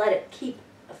I going to let it keep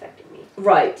affecting me?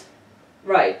 Right.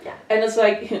 Right. Yeah. And it's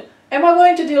like, am I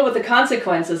willing to deal with the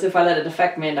consequences if I let it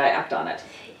affect me and I act on it?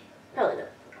 Probably not.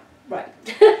 Right.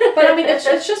 But I mean,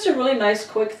 it's just a really nice,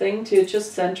 quick thing to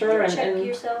just center and check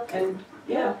yourself. And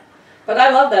yeah. But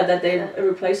I love that they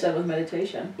replace that with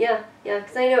meditation. Yeah,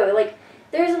 because I know, like,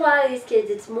 there's a lot of these kids,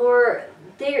 it's more,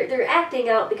 they're acting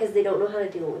out because they don't know how to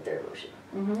deal with their emotion.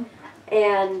 Mm-hmm.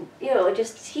 And,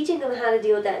 just teaching them how to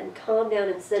deal with that and calm down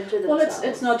and center themselves. Well,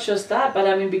 it's not just that, but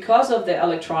I mean, because of the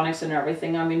electronics and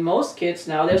everything, I mean, most kids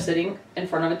now, they're sitting in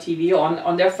front of a TV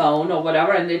on their phone or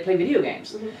whatever, and they play video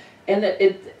games. Mm-hmm. And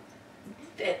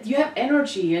you have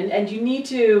energy, and you need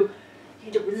to... You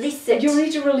need to release it. You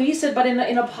need to release it, but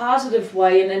in a positive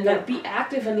way, and like be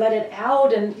active and let it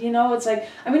out. And it's like,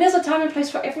 I mean, there's a time and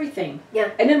place for everything. Yeah.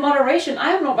 And in moderation.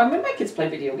 I mean, my kids play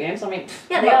video games. I mean,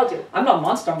 yeah, they all do. I'm not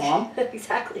Monster Mom.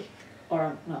 Exactly.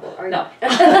 Or no. Or no.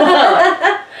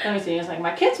 Let me see. It's like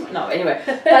my kids. No, anyway.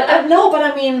 But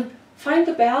I mean, find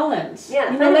the balance.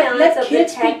 Yeah. Let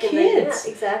kids be kids.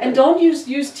 Yeah, exactly. And don't use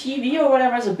TV or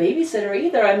whatever as a babysitter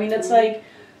either. I mean, it's like.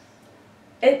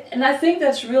 And I think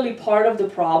that's really part of the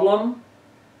problem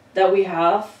that we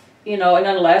have, and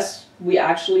unless we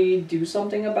actually do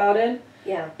something about it,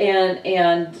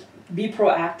 and be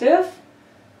proactive,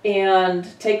 and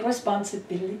take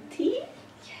responsibility.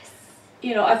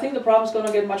 Yes. I think the problem's going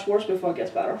to get much worse before it gets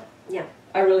better. Yeah.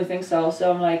 I really think so.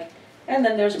 So I'm like, and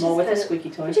then there's more with the squeaky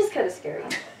toy. Which is kind of scary,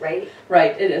 right?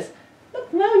 Right. It is.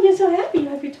 Look, now you're so happy you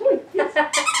have your toy. Yes.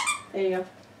 There you go.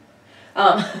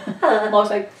 Mom's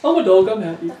like, I'm a dog, I'm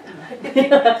happy.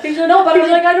 No, but I was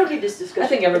like, I don't need this discussion. I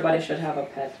think everybody should have a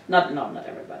pet. Not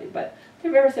everybody, but they're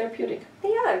very therapeutic.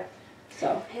 They are.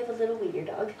 So I have a little wiener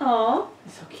dog. Aw,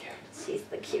 so cute. She's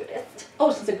the cutest.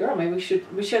 Oh, she's a girl. Maybe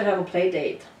we should have a play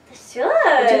date.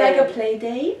 Sure. Would you like a play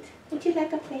date? Would you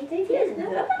like a play date? Yes, I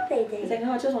love a play date. He's like,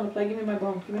 no, I just want to play. Give me my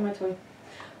bone. Give me my toy.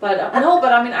 But no,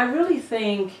 but I mean, I really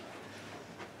think,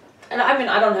 and I mean,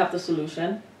 I don't have the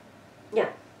solution. Yeah.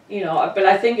 You know, but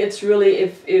I think it's really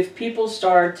if people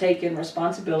start taking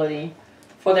responsibility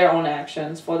for their own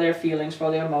actions, for their feelings, for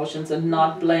their emotions, and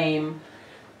not blame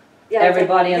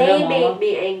everybody and their mama. They made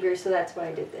me angry, so that's why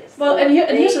I did this. Well, and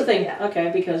here's the thing,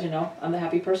 okay, because, you know, I'm the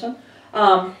happy person.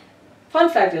 Fun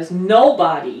fact is,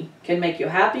 nobody can make you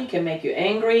happy, can make you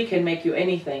angry, can make you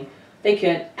anything. They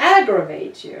can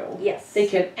aggravate you. Yes. They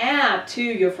can add to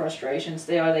your frustrations.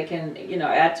 They can, you know,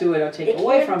 add to it or take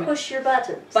away from it. They can push your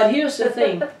buttons. But here's the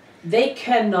thing. They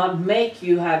cannot make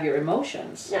you have your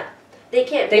emotions. No. They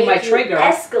can't they make might you trigger.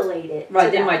 Escalate it.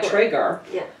 Right, they might trigger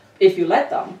if you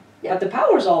let them. Yeah. But the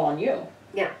power's all on you.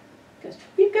 Yeah. Because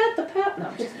we've got the power.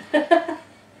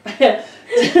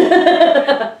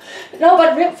 No,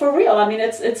 but for real, I mean,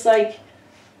 it's like,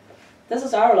 this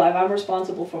is our life. I'm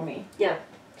responsible for me. Yeah.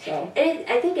 So. And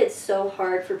I think it's so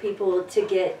hard for people to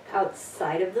get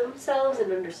outside of themselves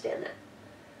and understand that.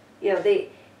 You know, they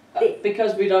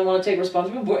because we don't want to take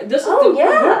responsibility. This is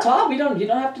we're taught. You don't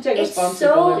have to take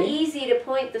responsibility. It's so easy to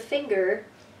point the finger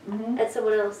at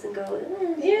someone else and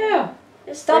go, yeah.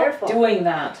 Stop doing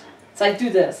that. It's like, do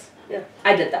this. Yeah.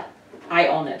 I did that. I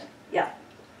own it. Yeah.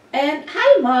 And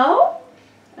hi, Mo.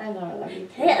 I know, I love you.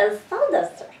 He is so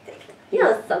distracting.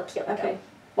 You're so cute. Okay.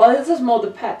 Well, this is Mo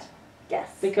the pet. Yes.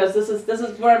 Because this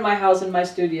is we're in my house in my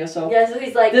studio, so. Yeah, so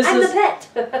he's like, I'm the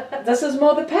pet. This is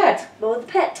Mo the pet. Mo the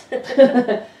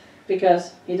pet.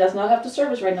 Because he does not have to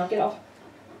service right now. Get off.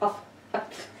 Off.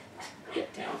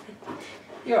 Get down.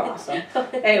 You're awesome.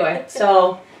 Anyway,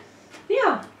 so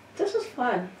yeah, this was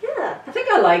fun. Yeah. I think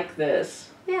I like this.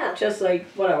 Yeah. Just like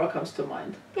whatever comes to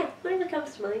mind. Yeah, whatever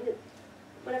comes to mind,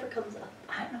 whatever comes up.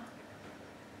 I don't know.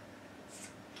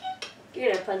 You're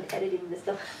gonna have fun editing this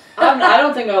stuff. I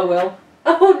don't think I will.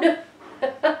 Oh no.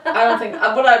 I don't think.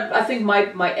 But I think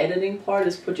my editing part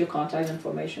is put your contact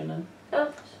information in.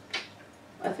 Oh.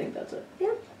 I think that's it.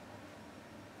 Yeah.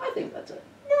 I think that's it.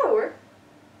 That'll work.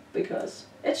 Because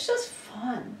it's just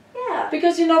fun. Yeah.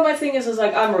 Because you know my thing is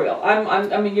like I'm real.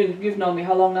 I mean you've known me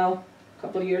how long now? A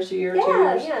couple of years, a year, 2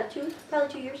 years. Yeah, probably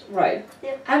 2 years. Right.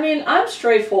 Yeah. I mean I'm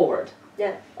straightforward.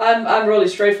 Yeah. I'm really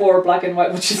straightforward, black and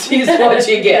white. What you see is what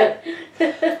you get.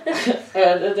 That's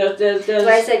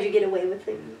why I said you get away with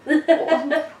things.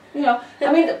 You know,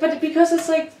 I mean, but because it's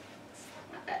like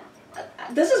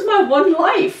this is my one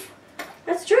life.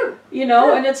 That's true. You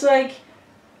know, and it's like,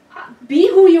 be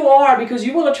who you are because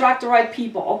you will attract the right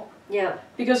people. Yeah.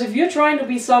 Because if you're trying to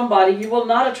be somebody, you will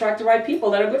not attract the right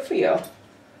people that are good for you.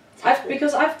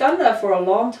 Because I've done that for a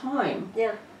long time.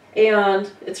 Yeah. And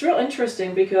it's real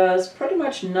interesting because pretty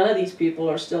much none of these people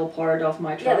are still part of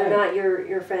my tribe. Yeah, they're not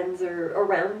your friends or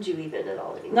around you even at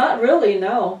all anymore. Not really,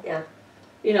 no. Yeah.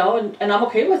 You know, and I'm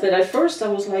okay with it. At first I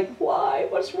was like, why?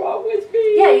 What's wrong with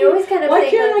me? Yeah, you always kind of why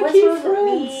think, can't like, I what's keep wrong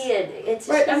friends? with me? And it's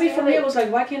right, I mean, for me it was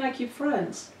like, why can't I keep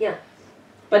friends? Yeah.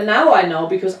 But now I know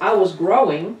because I was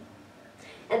growing.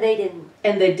 And they didn't.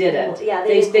 And they didn't. Yeah,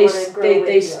 they didn't want to grow with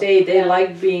they you. stayed. They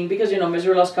liked being, because, you know,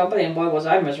 misery loves company, and boy, was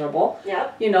I miserable.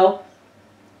 Yeah. You know,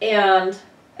 and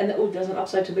there's an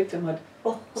upside to victimhood.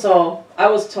 Oh. So I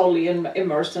was totally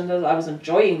immersed in it. I was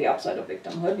enjoying the upside of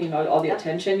victimhood. You know, all the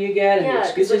attention you get and the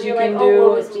excuses you can do.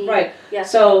 Woe is me. Right. Yeah.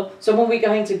 So when we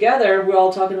got together, we're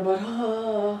all talking about,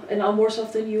 and I'm worse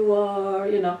off than you are.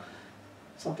 You know,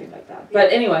 something like that.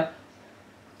 But anyway,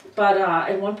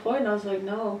 at one point I was like,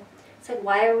 no. It's like,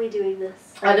 why are we doing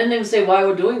this? I didn't even say why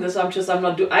we're doing this. I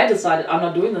decided I'm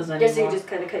not doing this anymore. Yes, so you just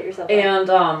kind of cut yourself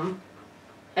out.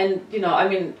 And you know, I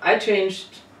mean, I changed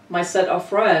my set of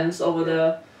friends over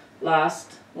the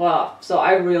last, so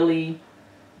I really,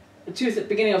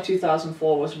 beginning of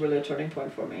 2004 was really a turning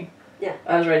point for me. Yeah.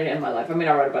 I was ready to end my life. I mean,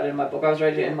 I wrote about it in my book. I was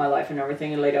ready to end my life and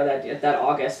everything. And later that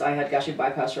August, I had gastric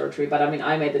bypass surgery. But I mean,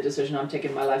 I made the decision. I'm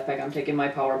taking my life back. I'm taking my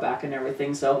power back and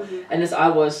everything. So, and as I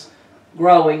was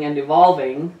growing and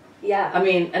evolving. Yeah. I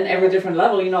mean, and every different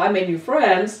level. You know, I made new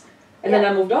friends. And then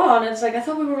I moved on, and it's like, I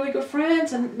thought we were really good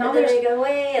friends, and now then they go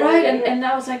away. Right, and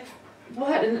I was like,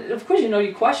 what? And of course, you know,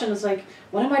 you question, it's like,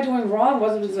 what am I doing wrong?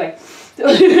 What was it like? You're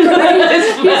like,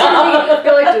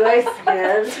 do I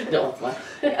stand? No. But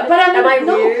I mean,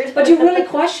 weird? But you really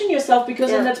question yourself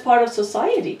because then that's part of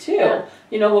society too. Yeah.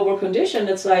 You know, when we're conditioned,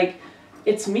 it's like,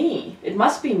 it's me. It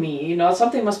must be me. You know,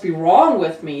 something must be wrong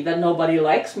with me that nobody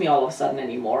likes me all of a sudden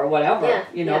anymore or whatever. Yeah,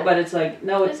 you know, but it's like,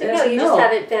 no, it's no. You just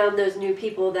haven't found those new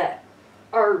people that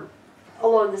are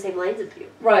along the same lines as you.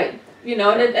 Right. You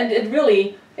know, and it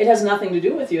really, it has nothing to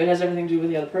do with you. It has everything to do with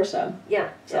the other person.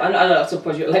 Yeah. So I don't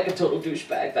suppose you're like a total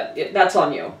douchebag, but that's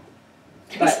on you.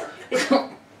 But it's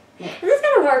kind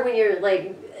of hard when you're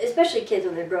like, especially kids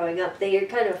when they're growing up, they are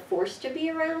kind of forced to be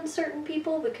around certain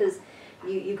people because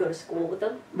you go to school with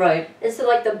them. Right. And so,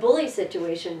 like, the bully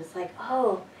situation is like,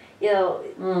 oh, you know,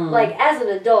 like, as an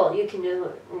adult, you can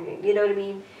do, you know what I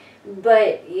mean?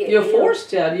 But you're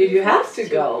forced to. You have to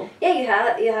go.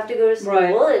 Yeah, you have to go to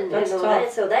school and all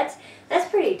that. So that's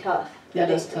pretty tough. That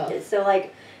is tough. So,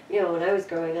 like, you know, when I was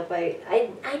growing up, I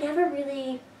never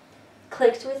really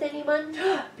clicked with anyone.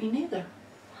 Me neither.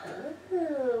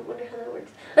 Wonder how that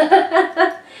works.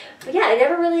 But yeah, I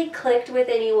never really clicked with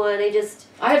anyone.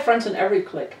 I had friends in every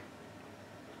clique.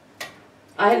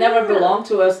 I had never belonged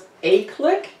to a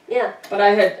clique. Yeah. But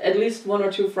I had at least 1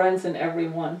 or 2 friends in every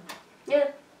one.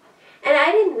 Yeah. And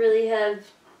I didn't really have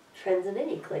friends in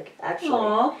any clique, actually.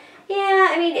 Aww. Yeah,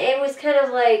 I mean, it was kind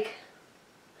of like,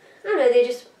 I don't know, they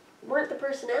just weren't the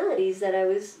personalities that I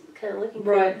was kind of looking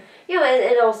for. Right. You know,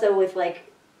 and also with,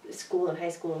 like, school and high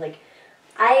school, like,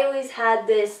 I always had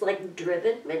this, like,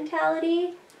 driven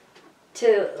mentality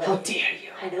to, like... How dare you?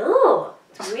 I know.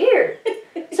 It's weird.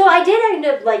 So I did end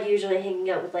up, like, usually hanging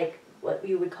out with, like, what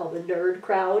you would call the nerd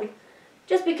crowd.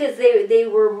 Just because they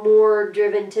were more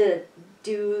driven to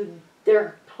do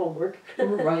their homework.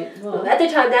 Right. Well, at the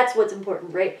time, that's what's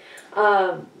important, right?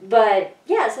 But,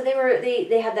 yeah, so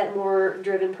they had that more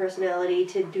driven personality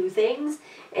to do things.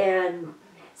 And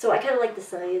so I kind of like the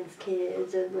science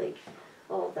kids and, like...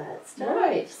 all that stuff.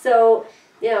 Right. So,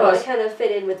 you know, I kind of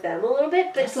fit in with them a little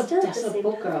bit, but still at the same time.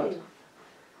 Book out.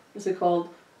 Is it called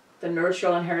The Nerd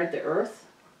Shall Inherit the Earth?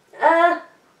 I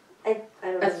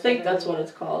don't know. I think that's what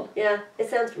it's called. Yeah, it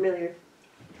sounds familiar.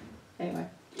 Anyway.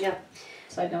 Yeah.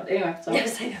 Side note. Anyway, so. Yeah,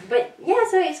 side note. But, yeah,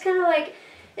 so it's kind of like,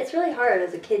 it's really hard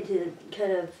as a kid to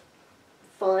kind of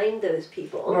find those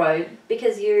people. Right.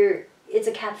 Because it's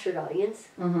a captured audience.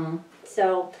 Mm-hmm.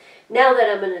 So... now that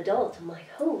I'm an adult, I'm like,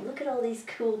 oh, look at all these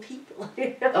cool people.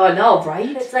 You know? Oh, no,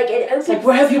 right? It's like, it opens... It's like,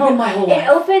 where have you been my whole life? It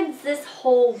opens this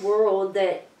whole world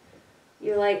that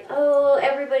you're like, oh,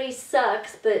 everybody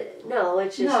sucks, but no,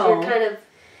 it's just, you're kind of...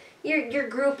 Your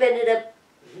group ended up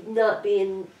not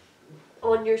being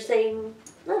on your same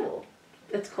level.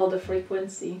 It's called a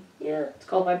frequency. Yeah. It's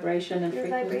called vibration and your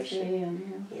frequency. Vibration.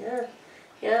 And, yeah.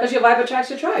 Yeah. Because your vibe attracts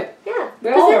your tribe. Yeah.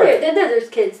 Because then there's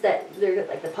kids that, they're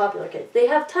like the popular kids. They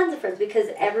have tons of friends because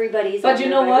everybody's But you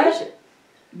know what?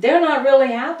 They're not really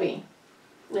happy.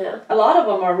 Yeah. A lot of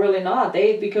them are really not.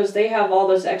 Because they have all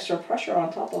this extra pressure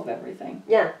on top of everything.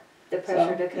 Yeah. The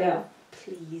pressure to kind of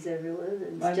please everyone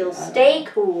and still I stay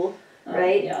cool,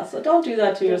 right? Yeah, so don't do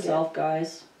that to yourself,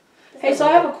 guys. Hey, so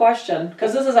I have a question,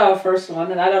 because this is our first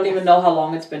one, and I don't even know how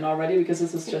long it's been already, because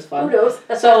this is just fun. Who knows?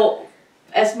 So,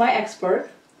 as my expert,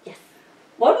 yes,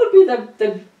 what would be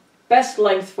the best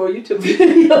length for YouTube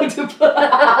video to put?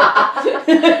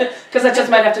 Because I just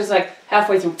might have to just like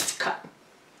halfway through cut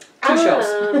 2 shows.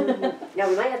 Yeah,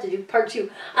 we might have to do part 2.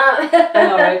 I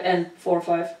know, right? And 4 or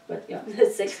 5, but yeah.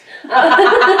 6.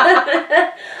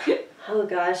 Oh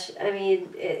gosh, I mean,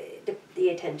 the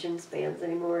attention spans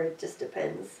anymore, it just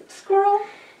depends. Squirrel.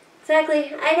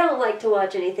 Exactly. I don't like to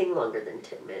watch anything longer than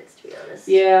 10 minutes, to be honest.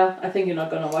 Yeah, I think you're not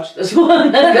going to watch this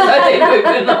one, because I think we've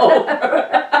been over.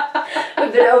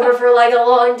 We've been over for like a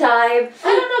long time.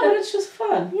 I don't know, but it's just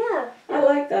fun. Yeah. I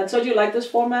like that. So do you like this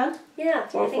format? Yeah,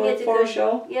 I think it's for a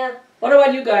show? Yeah. What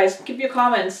about you guys? Keep your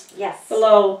comments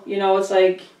below. You know, it's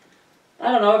like,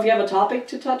 I don't know, if you have a topic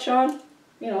to touch on,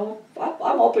 you know,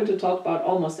 I'm open to talk about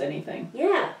almost anything.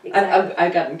 Yeah, exactly.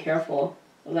 I've gotten careful.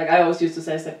 Like, I always used to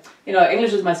say, you know,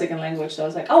 English is my second language, so I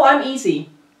was like, oh, I'm easy.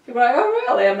 People are like, oh,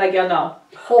 really? I'm like, yeah, no.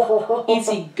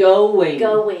 Easy going.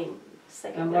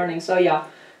 I'm learning. So, yeah.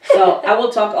 So, I will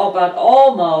talk about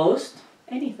almost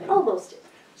anything. Almost.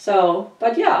 So,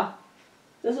 but yeah.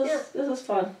 This is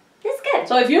fun. It's good.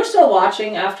 So, if you're still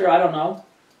watching after, I don't know,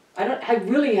 I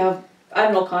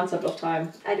have no concept of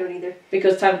time. I don't either.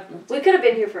 Because time... We could have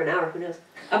been here for an hour, who knows?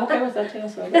 I'm okay with that too.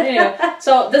 So, but anyway,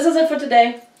 so this is it for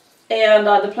today. And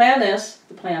the plan is,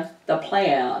 to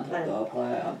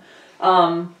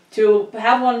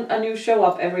have a new show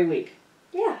up every week.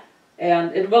 Yeah.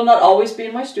 And it will not always be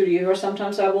in my studio, or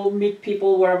sometimes I will meet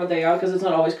people wherever they are, because it's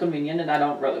not always convenient, and I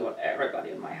don't really want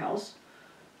everybody in my house.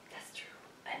 That's true.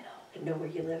 I know where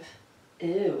you live.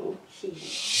 Ew.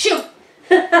 Shoot!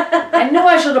 I knew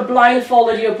I should have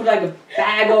blindfolded you and put like a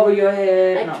bag over your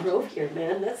head. I drove here,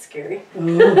 man. That's scary.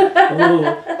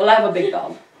 Well, I have a big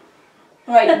dog.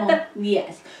 Right, Mom?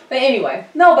 Yes. But anyway,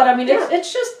 no, but I mean,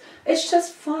 it's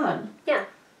just fun. Yeah.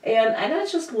 And I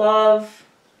just love,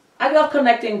 I love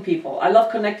connecting people. I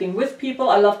love connecting with people.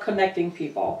 I love connecting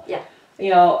people. Yeah. You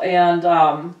know, and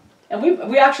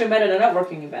we actually met at a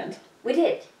networking event. We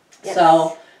did. Yes.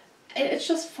 So, it's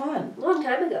just fun. A long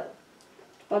time ago.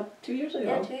 about 2 years ago.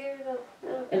 Yeah, 2 years ago.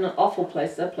 Yeah. In an awful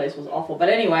place. That place was awful. But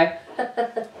anyway,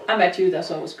 I met you there,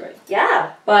 so it was great.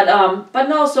 Yeah. But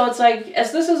no. So it's like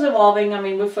as this is evolving, I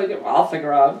mean, I'll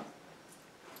figure out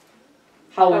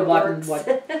how and what and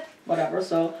what, whatever.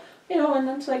 So and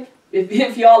then it's like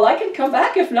if y'all like it, come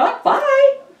back. If not,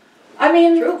 bye. I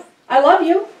mean, True. I love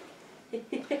you.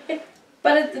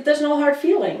 But there's no hard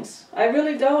feelings. I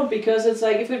really don't, because it's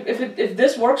like if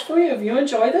this works for you, if you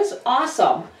enjoy this,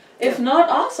 awesome. If not,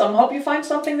 awesome. Hope you find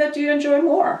something that you enjoy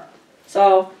more.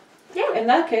 So, yeah. In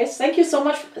that case, thank you so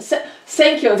much.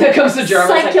 Thank you. There comes the German.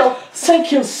 Thank you.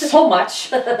 Thank you so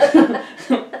much.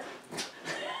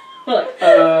 Like,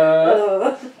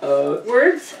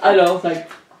 words. I know, like.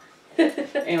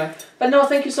 Anyway, but no,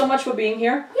 thank you so much for being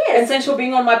here. Yes. And thanks for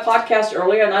being on my podcast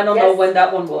earlier, and I don't know when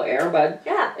that one will air, but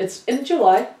yeah, it's in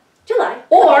July. July.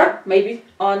 Or maybe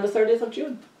on the 30th of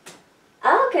June.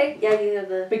 Oh, okay. Yeah, you have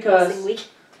the Because week.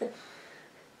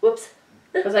 Whoops.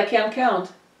 Because I can't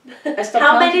count. I stopped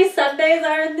How counting. many Sundays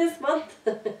are in this month?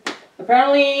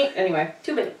 Apparently, anyway.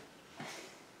 Too many.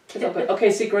 It's all good. Okay,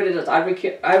 secret it is. I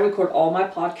record all my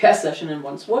podcast session in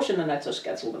one swoosh, and then I just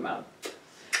schedule them out.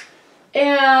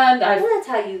 And I that's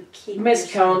how you keep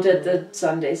miscounted the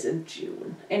Sundays in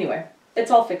June. Anyway,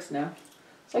 it's all fixed now.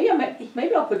 So yeah,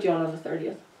 maybe I'll put you on the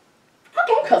 30th.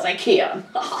 Okay. Because I can.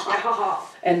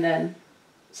 And then,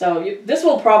 so this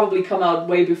will probably come out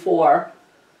way before.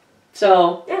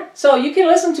 So, yeah. So you can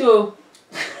listen to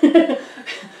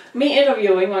me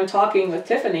interviewing when talking with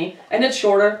Tiffany, and it's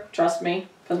shorter, trust me,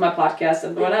 because my podcast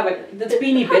and whatever. It's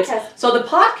Beanie Bits. So the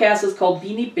podcast is called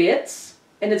Beanie Bits.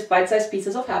 And it's bite-sized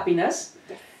pieces of happiness.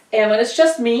 Yes. And when it's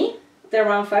just me, they're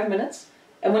around 5 minutes.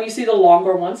 And when you see the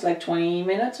longer ones, like 20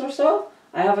 minutes or so,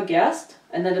 I have a guest.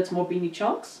 And then it's more beanie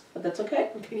chunks, but that's okay.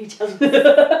 Beanie chunks.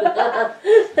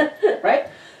 Right?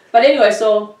 But anyway,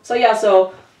 so you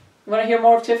want to hear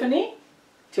more of Tiffany?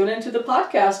 Tune into the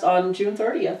podcast on June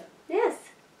 30th. Yes.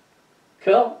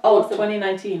 Cool. Oh, Awesome.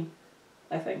 2019,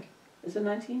 I think. Is it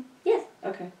 19? Yes.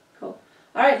 Okay, cool.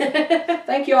 All right.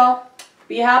 Thank you all.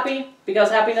 Be happy, because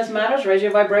happiness matters. Raise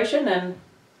your vibration and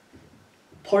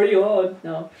party on.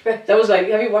 No. That was like,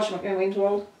 have you watched Wayne's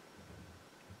World?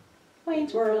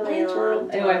 Wayne's World, Wayne's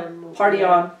World. Anyway, party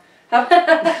on.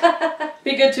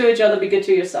 Be good to each other. Be good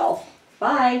to yourself.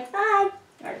 Bye. Bye.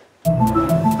 All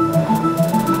right.